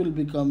 this will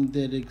become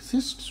there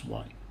exists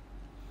y.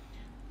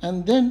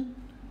 And then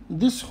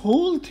this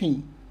whole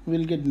thing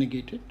will get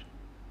negated.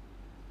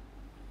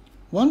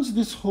 Once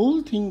this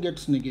whole thing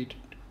gets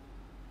negated,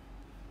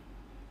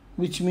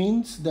 which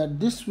means that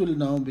this will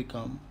now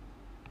become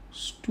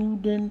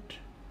student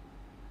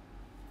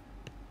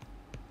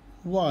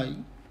y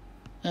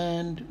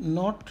and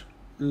not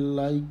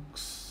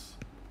likes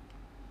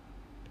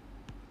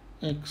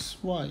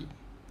xy.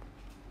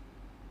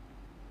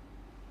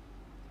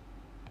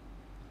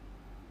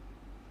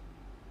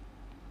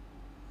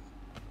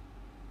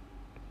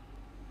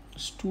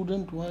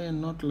 Student y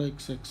and not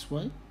likes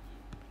xy,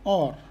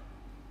 or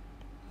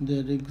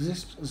there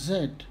exists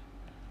z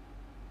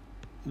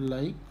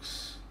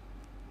likes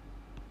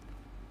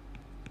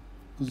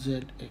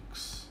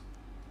zx.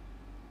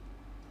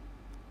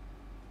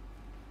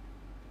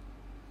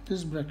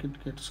 This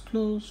bracket gets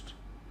closed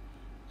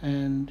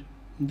and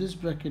this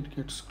bracket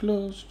gets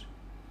closed,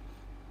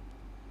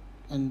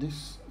 and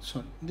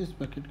this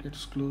bracket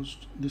gets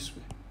closed this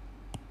way.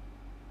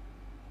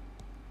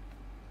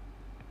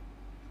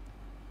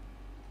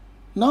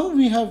 Now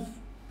we have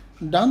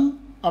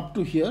done up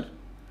to here,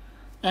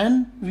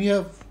 and we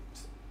have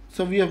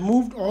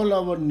moved all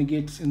our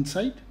negates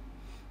inside.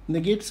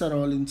 Negates are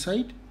all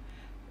inside.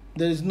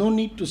 There is no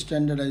need to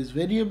standardize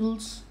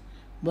variables,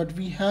 but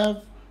we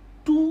have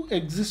two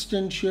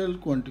existential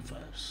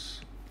quantifiers,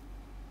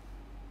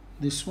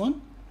 this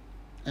one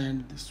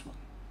and this one.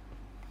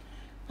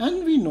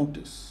 And we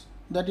notice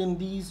that in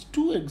these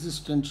two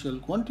existential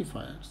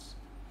quantifiers,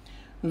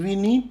 we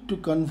need to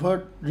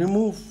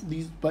remove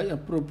these by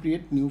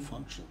appropriate new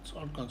functions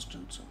or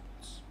constant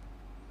symbols.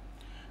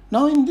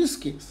 Now in this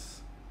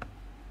case,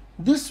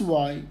 this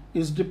y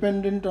is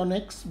dependent on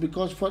x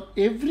because for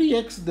every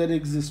x there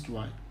exists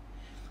y.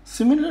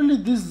 Similarly,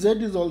 this z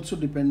is also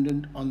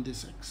dependent on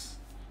this x.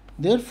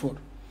 Therefore,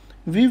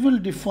 we will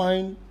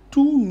define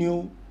two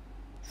new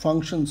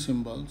function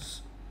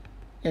symbols,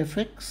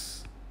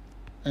 fx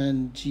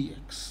and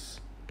gx.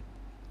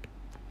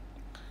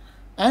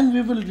 And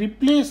we will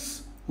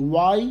replace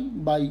y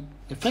by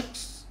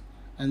fx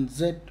and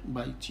z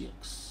by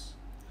gx.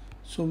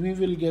 So we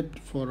will get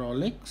for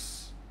all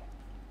x.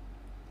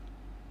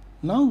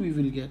 Now we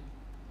will get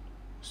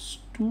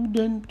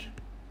student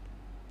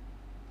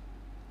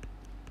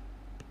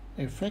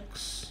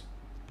fx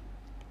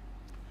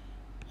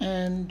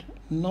and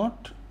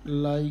not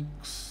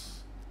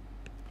likes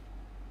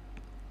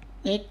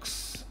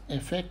x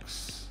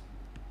fx,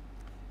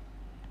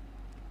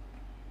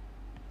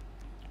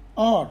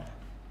 or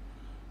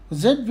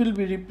z will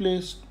be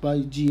replaced by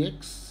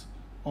gx,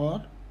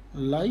 or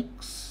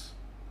likes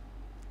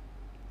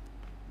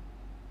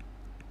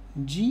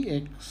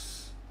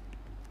gx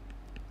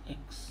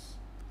x.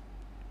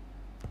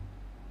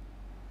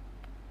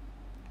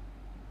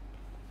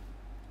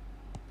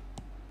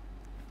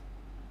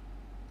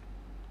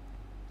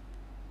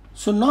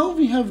 So now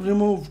we have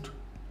removed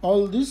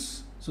all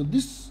this. So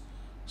this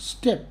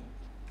step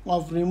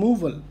of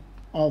removal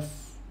of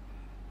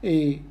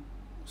a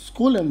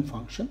Skolem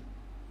function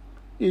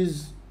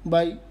is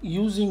by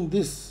using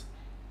this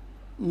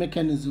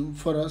mechanism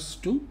for us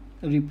to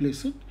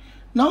replace it.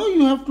 Now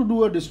you have to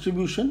do a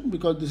distribution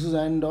because this is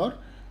AND OR.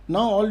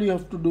 Now all you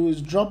have to do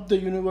is drop the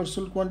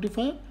universal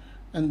quantifier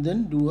and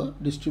then do a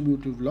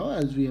distributive law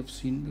as we have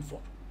seen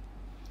before.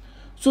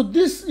 So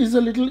this is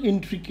a little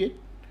intricate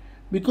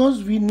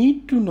because we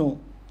need to know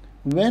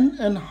when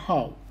and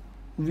how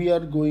we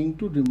are going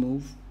to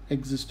remove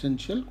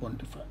existential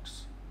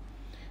quantifiers.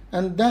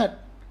 And that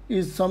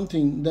is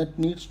something that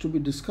needs to be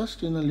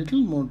discussed in a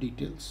little more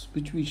details,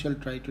 which we shall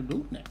try to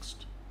do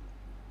next.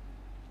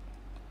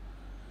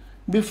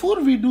 Before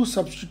we do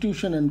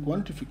substitution and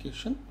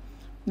quantification,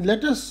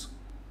 let us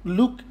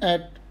look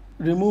at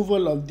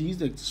removal of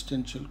these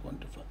existential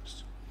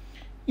quantifiers.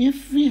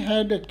 If we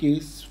had a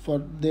case for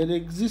there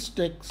exists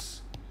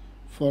x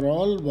for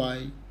all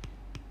y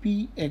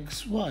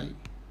pxy,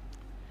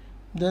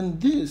 then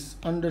this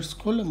under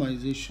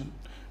Skolemization,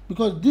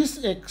 because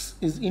this x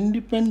is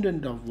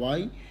independent of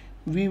y,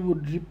 we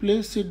would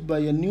replace it by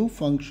a new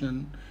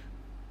function,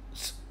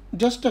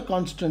 just a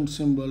constant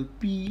symbol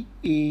pay,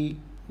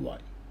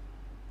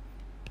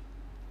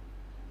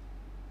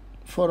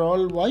 for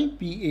all y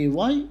pay,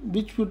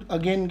 which would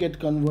again get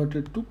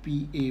converted to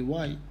pay,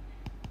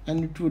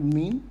 and it would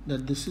mean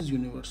that this is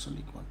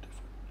universally quantified.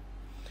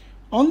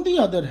 On the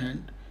other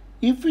hand,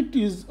 if it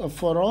is a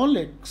for all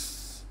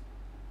x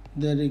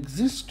there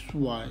exists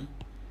y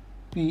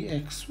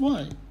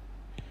pxy,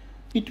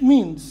 it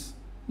means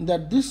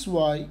that this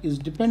y is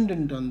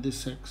dependent on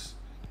this x.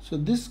 So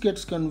this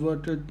gets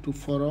converted to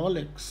for all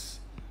x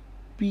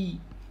p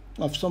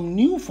of some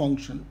new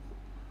function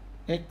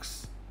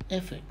x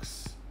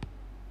fx,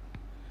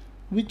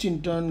 which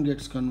in turn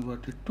gets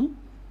converted to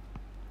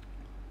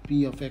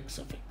p of x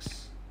of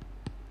x.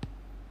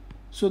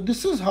 So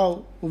this is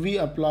how we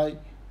apply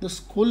the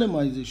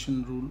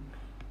Skolemization rule.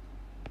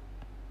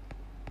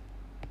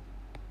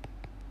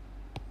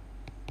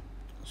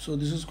 So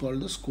this is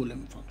called the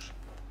Skolem function.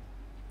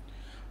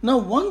 Now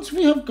once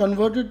we have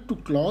converted to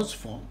clause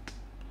form,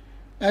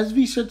 as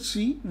we said,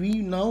 see, we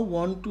now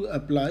want to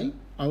apply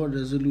our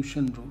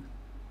resolution rule.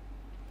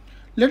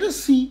 Let us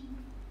see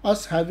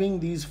us having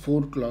these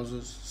four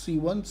clauses,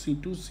 C1,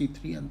 C2,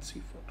 C3 and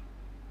C4.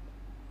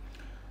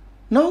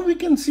 Now we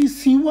can see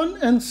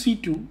C1 and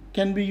C2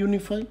 can be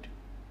unified.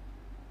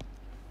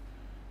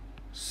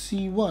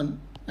 C1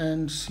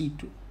 and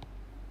C2.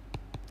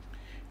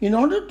 In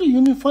order to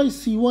unify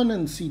C1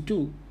 and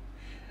C2,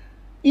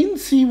 in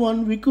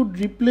C1 we could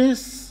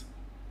replace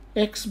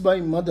X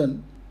by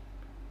Madan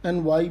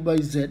and Y by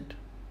Z,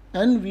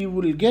 and we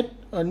will get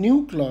a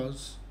new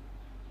clause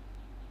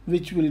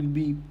which will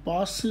be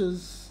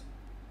passes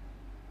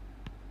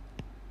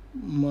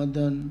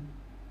Madan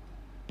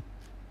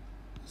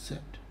Z.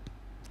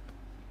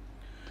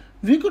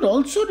 We could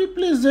also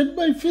replace Z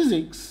by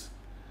physics,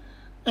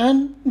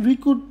 and we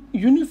could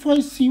unify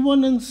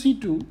C1 and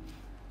C2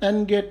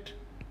 and get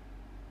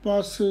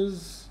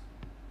passes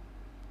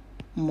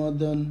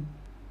Madan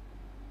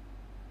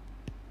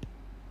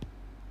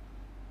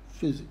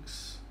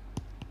physics.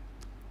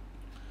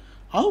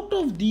 Out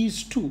of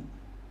these two,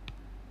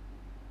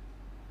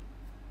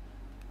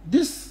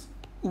 this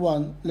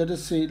one, let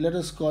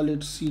us call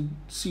it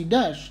C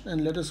dash,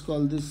 and let us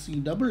call this C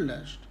double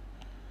dashed.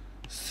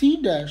 C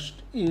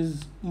dashed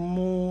is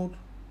more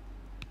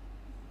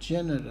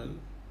general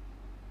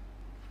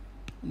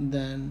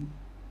than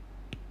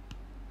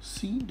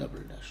C double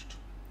dashed,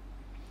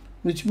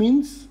 which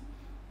means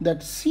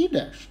that C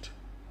dashed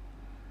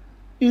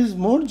is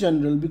more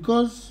general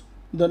because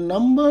the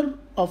number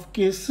of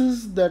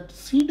cases that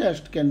C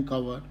dashed can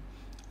cover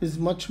is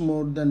much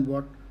more than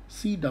what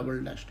C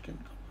double dashed can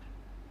cover.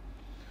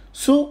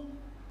 So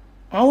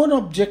our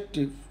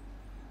objective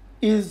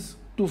is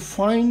to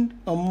find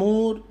a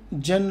more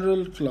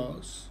general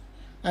clause,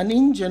 and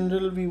in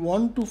general we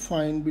want to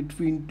find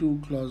between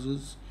two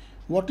clauses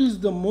what is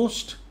the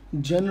most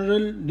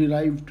general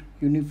derived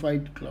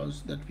unified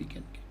clause that we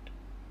can get.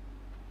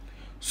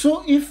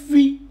 So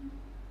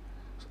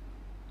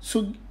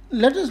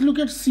let us look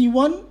at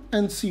C1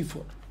 and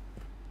C4.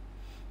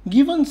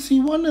 Given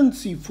C1 and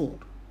C4,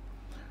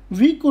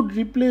 we could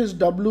replace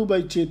W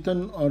by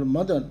Chetan or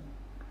Madan,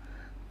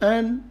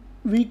 and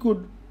we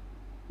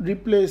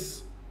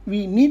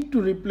need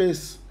to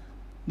replace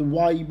the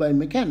Y by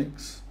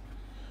mechanics.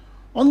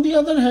 On the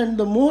other hand,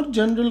 the more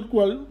general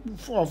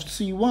of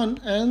C1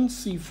 and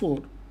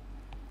C4,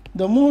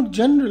 the more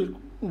general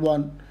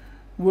one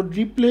would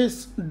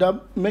replace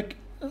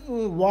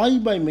Y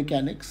by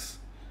mechanics,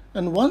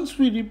 and once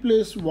we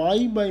replace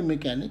Y by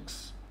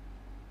mechanics,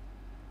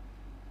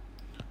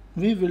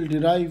 we will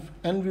derive,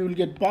 and we will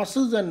get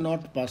passes and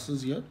not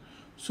passes here.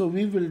 So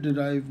we will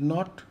derive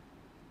not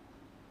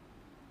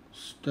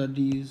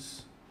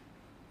studies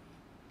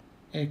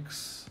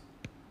X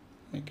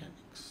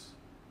mechanics.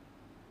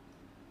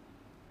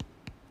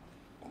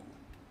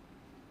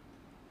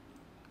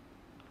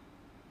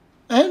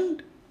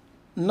 And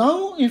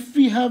now if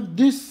we have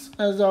this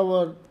as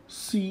our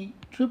C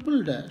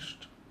triple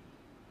dashed,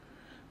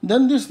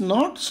 then this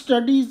not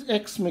studies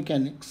X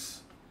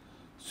mechanics.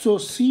 So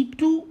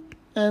C2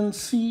 and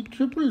C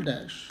triple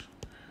dash,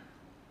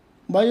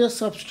 by a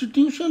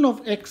substitution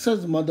of X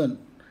as Madan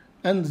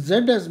and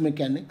Z as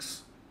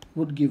mechanics,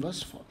 would give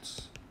us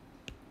false.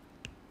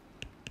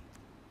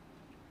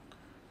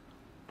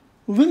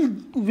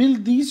 Will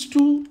these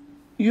two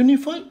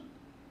unify?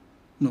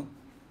 No,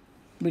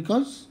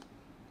 because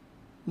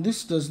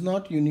this does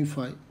not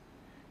unify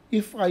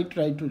if I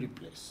try to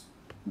replace,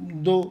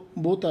 though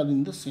both are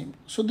in the same.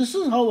 So this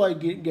is how I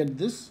get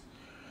this.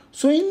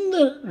 So in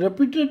the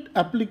repeated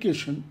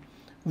application,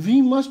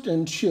 we must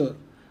ensure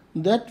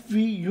that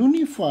we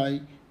unify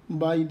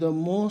by the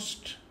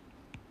most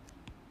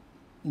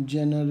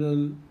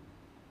general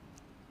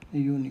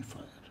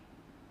unifier.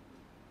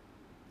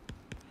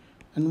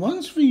 And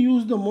once we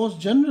use the most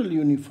general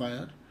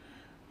unifier,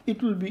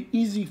 it will be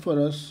easy for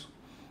us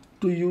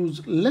to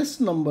use less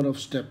number of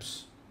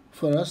steps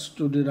for us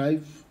to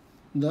derive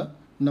the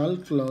null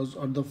clause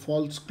or the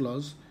false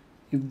clause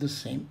if the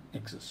same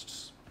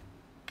exists.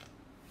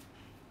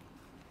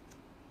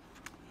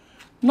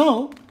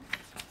 Now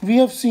we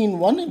have seen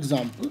one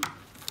example.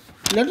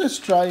 Let us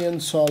try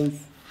and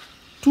solve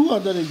two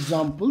other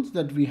examples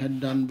that we had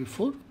done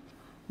before: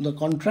 the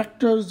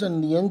contractors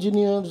and the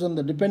engineers and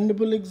the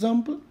dependable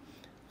example,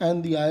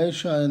 and the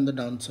Ayesha and the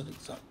dancer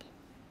example.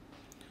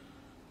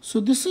 So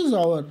this is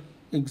our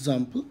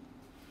example.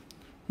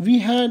 We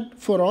had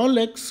for all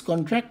X,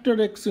 contractor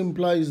X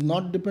implies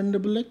not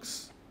dependable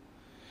X,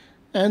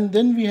 and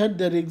then we had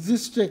there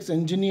exists X,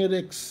 engineer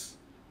X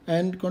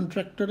and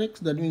contractor X.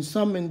 That means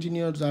some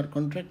engineers are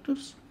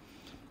contractors,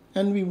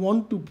 and we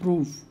want to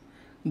prove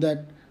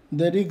that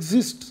there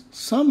exists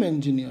some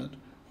engineer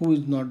who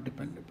is not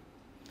dependable.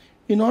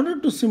 In order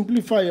to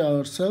simplify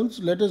ourselves,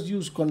 let us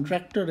use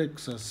contractor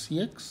X as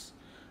Cx,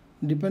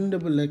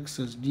 dependable x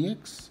as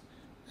dx,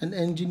 and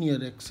engineer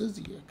x as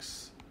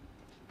ex.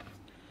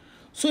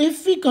 So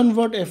if we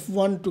convert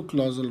f1 to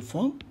clausal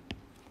form,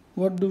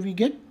 what do we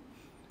get?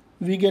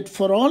 We get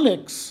for all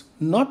x,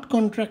 not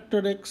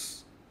contractor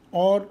x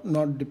or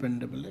not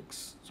dependable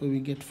x. So we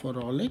get for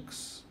all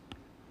x,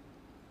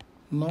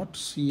 not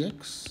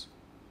cx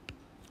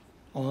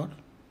or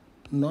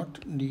not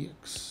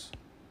dx.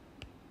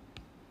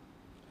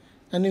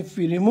 And if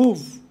we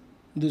remove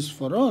this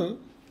for all,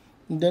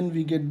 then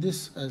we get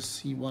this as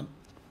C1.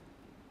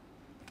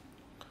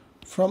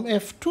 From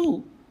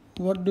F2,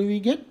 what do we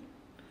get?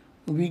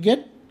 We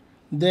get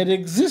there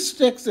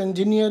exists x,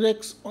 engineer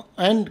x,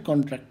 and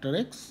contractor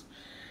x.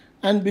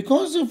 And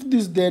because of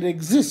this there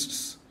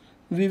exists,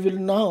 we will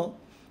now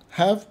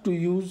have to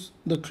use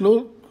the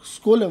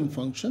Skolem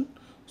function.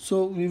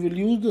 So we will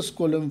use the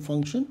Skolem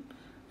function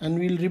and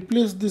we'll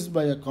replace this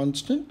by a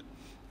constant,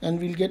 and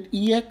we'll get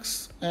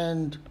ex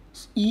and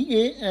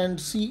ea and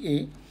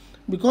ca.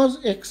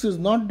 Because x is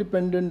not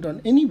dependent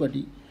on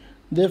anybody,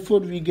 therefore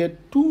we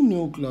get two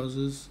new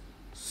clauses,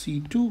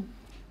 C2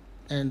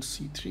 and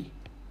C3.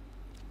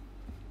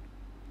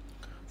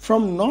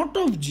 From not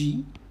of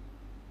G,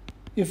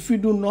 if we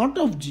do not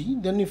of G,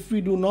 then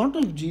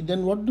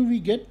what do we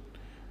get?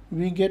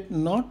 We get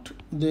not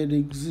there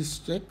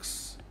exists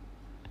x,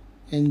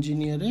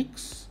 engineer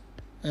x,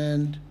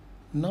 and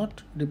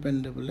not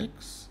dependable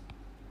x.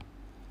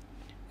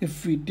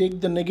 If we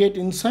take the negate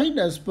inside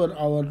as per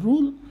our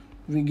rule,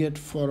 we get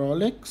for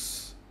all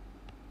x,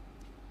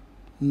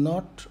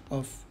 not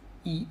of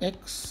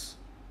ex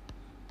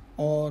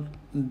or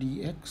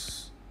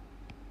dx.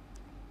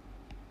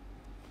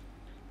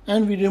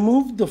 And we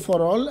remove the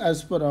for all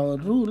as per our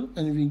rule,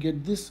 and we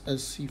get this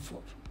as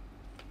C4.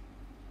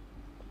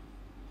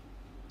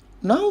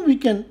 Now we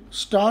can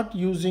start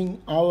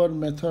using our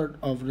method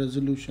of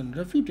resolution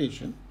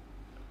refutation.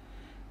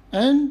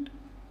 And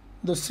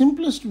the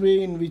simplest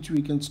way in which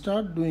we can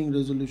start doing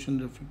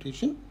resolution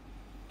refutation,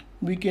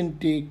 we can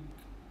take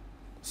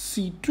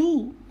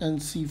C2 and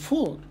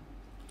C4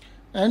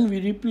 and we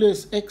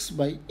replace x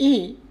by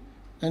a,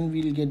 and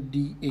we'll get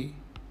dA.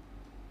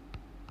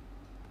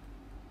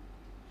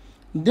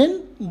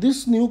 Then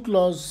this new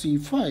clause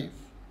C5,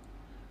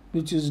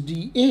 which is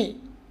dA,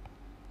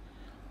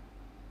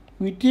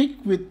 we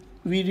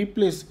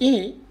replace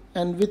a,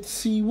 and with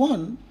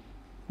C1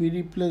 we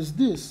replace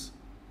this,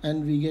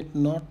 and we get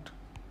not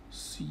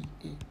CA.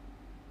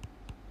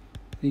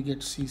 We get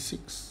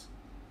C6.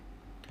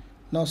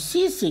 Now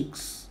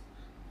C6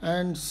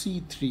 and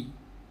C3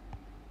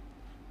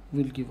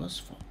 will give us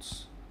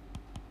false.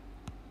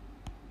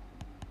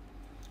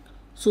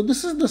 So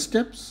this is the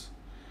steps.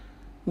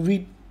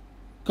 We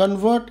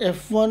convert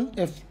F1,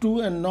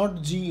 F2 and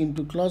not G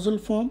into clausal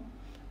form,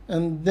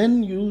 and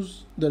then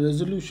use the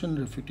resolution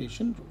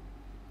refutation rule.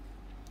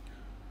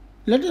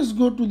 Let us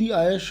go to the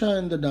Ayesha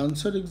and the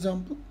dancer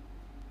example.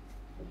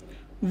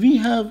 We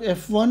have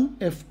F1,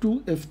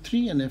 F2,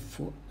 F3 and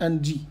F4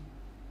 and G.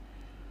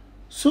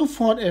 So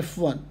for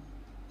F1,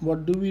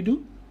 what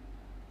do?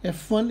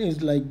 F1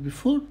 is like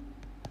before.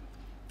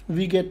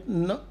 We get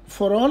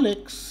for all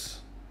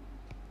x,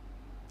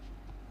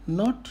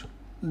 not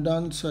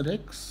dancer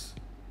x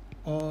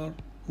or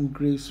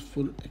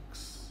graceful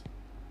x.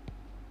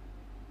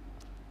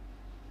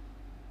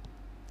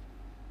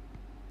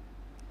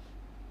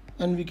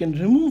 And we can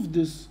remove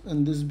this,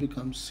 and this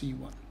becomes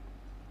C1.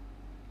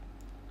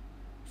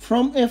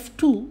 From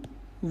F2,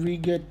 we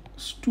get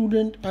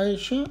student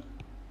Ayesha.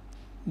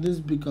 This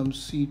becomes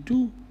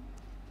C2.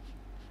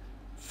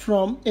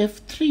 From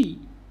F3,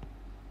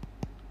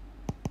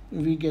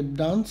 we get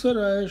dancer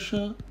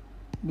Ayesha,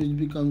 which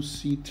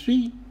becomes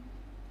C3.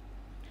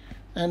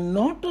 And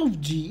not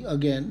of G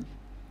again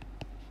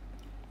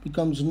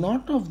becomes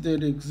not of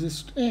there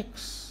exists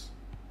x,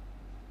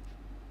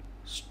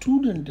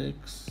 student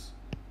x,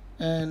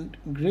 and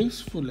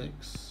graceful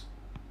x,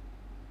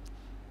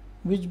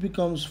 which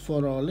becomes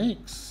for all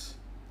x,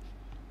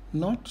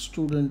 not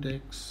student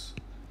x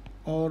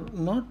or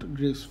not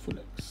graceful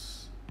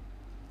x,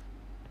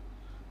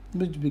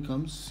 which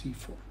becomes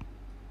C4.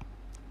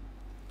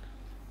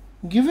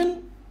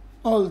 Given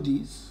all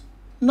these,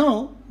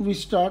 now we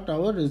start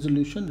our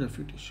resolution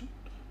refutation.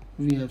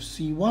 We have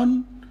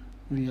C1,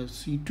 we have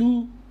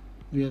C2,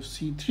 we have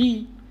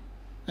C3,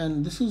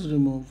 and this is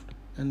removed,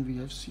 and we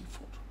have C4.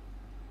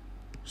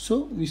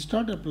 So we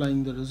start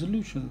applying the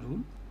resolution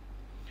rule.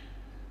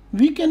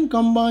 We can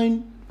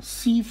combine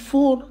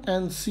C4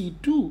 and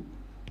C2,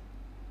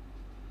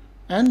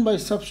 and by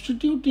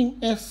substituting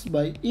s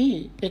by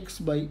a, x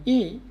by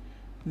a,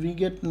 we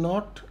get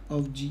not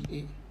of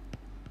GA.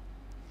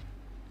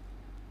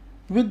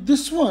 With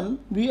this one,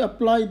 we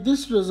apply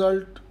this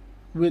result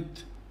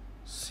with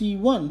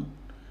C1,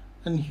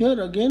 and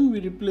here again we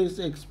replace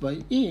x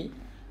by a,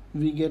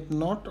 we get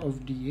not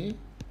of dA.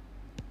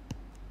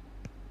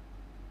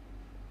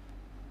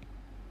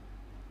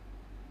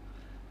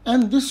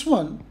 And this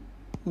one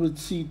with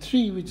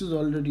C3, which is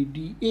already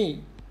dA,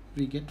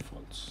 we get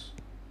false.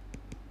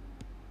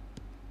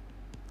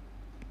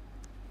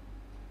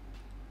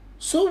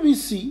 So we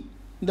see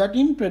that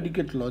in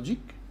predicate logic,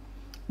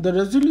 the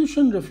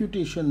resolution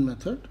refutation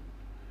method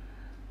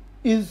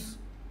is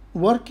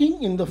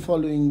working in the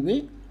following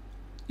way.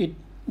 It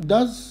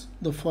does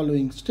the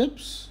following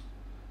steps,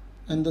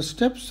 and the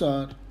steps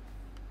are: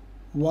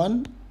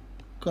 1.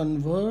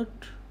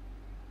 Convert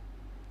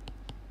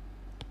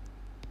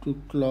to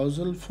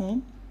clausal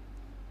form.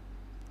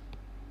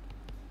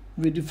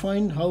 We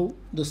defined how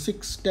the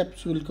 6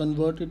 steps will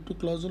convert it to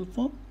clausal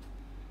form.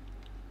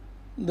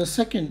 The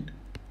second,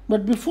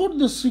 but before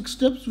the 6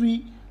 steps,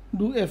 we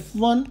do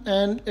F1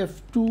 and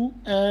F2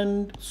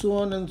 and so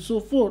on and so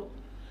forth,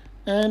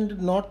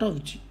 and not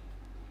of G.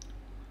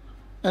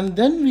 And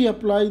then we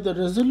apply the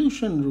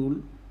resolution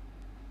rule.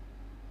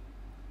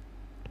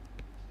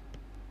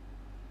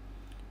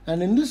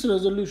 And in this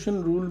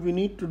resolution rule, we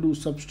need to do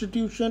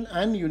substitution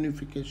and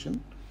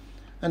unification.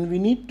 And we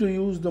need to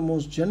use the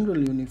most general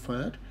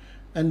unifier.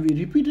 And we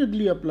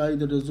repeatedly apply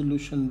the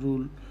resolution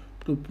rule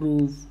to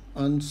prove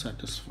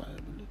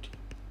unsatisfiability.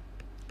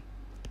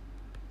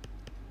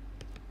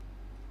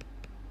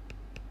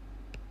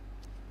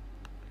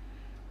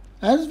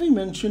 As we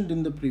mentioned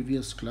in the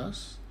previous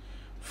class,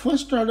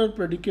 first order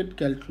predicate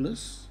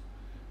calculus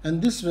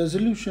and this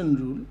resolution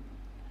rule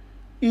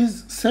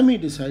is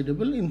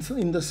semi-decidable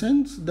in the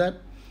sense that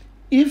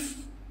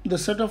if the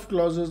set of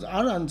clauses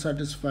are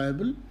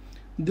unsatisfiable,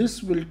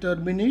 this will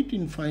terminate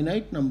in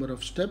finite number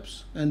of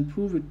steps and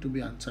prove it to be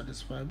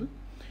unsatisfiable.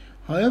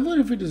 However,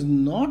 if it is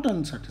not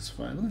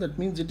unsatisfiable, that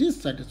means it is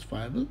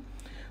satisfiable,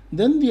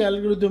 then the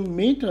algorithm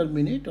may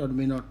terminate or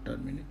may not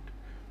terminate.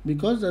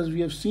 Because as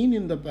we have seen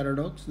in the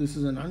paradox, this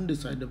is an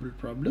undecidable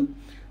problem.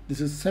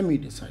 This is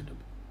semi-decidable.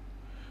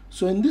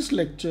 So in this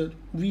lecture,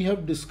 we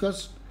have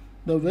discussed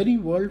the very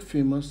world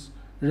famous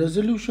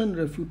resolution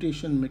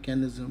refutation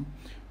mechanism,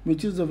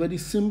 which is a very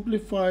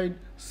simplified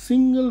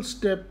single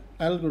step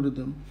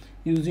algorithm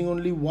using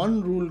only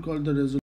one rule called the resolution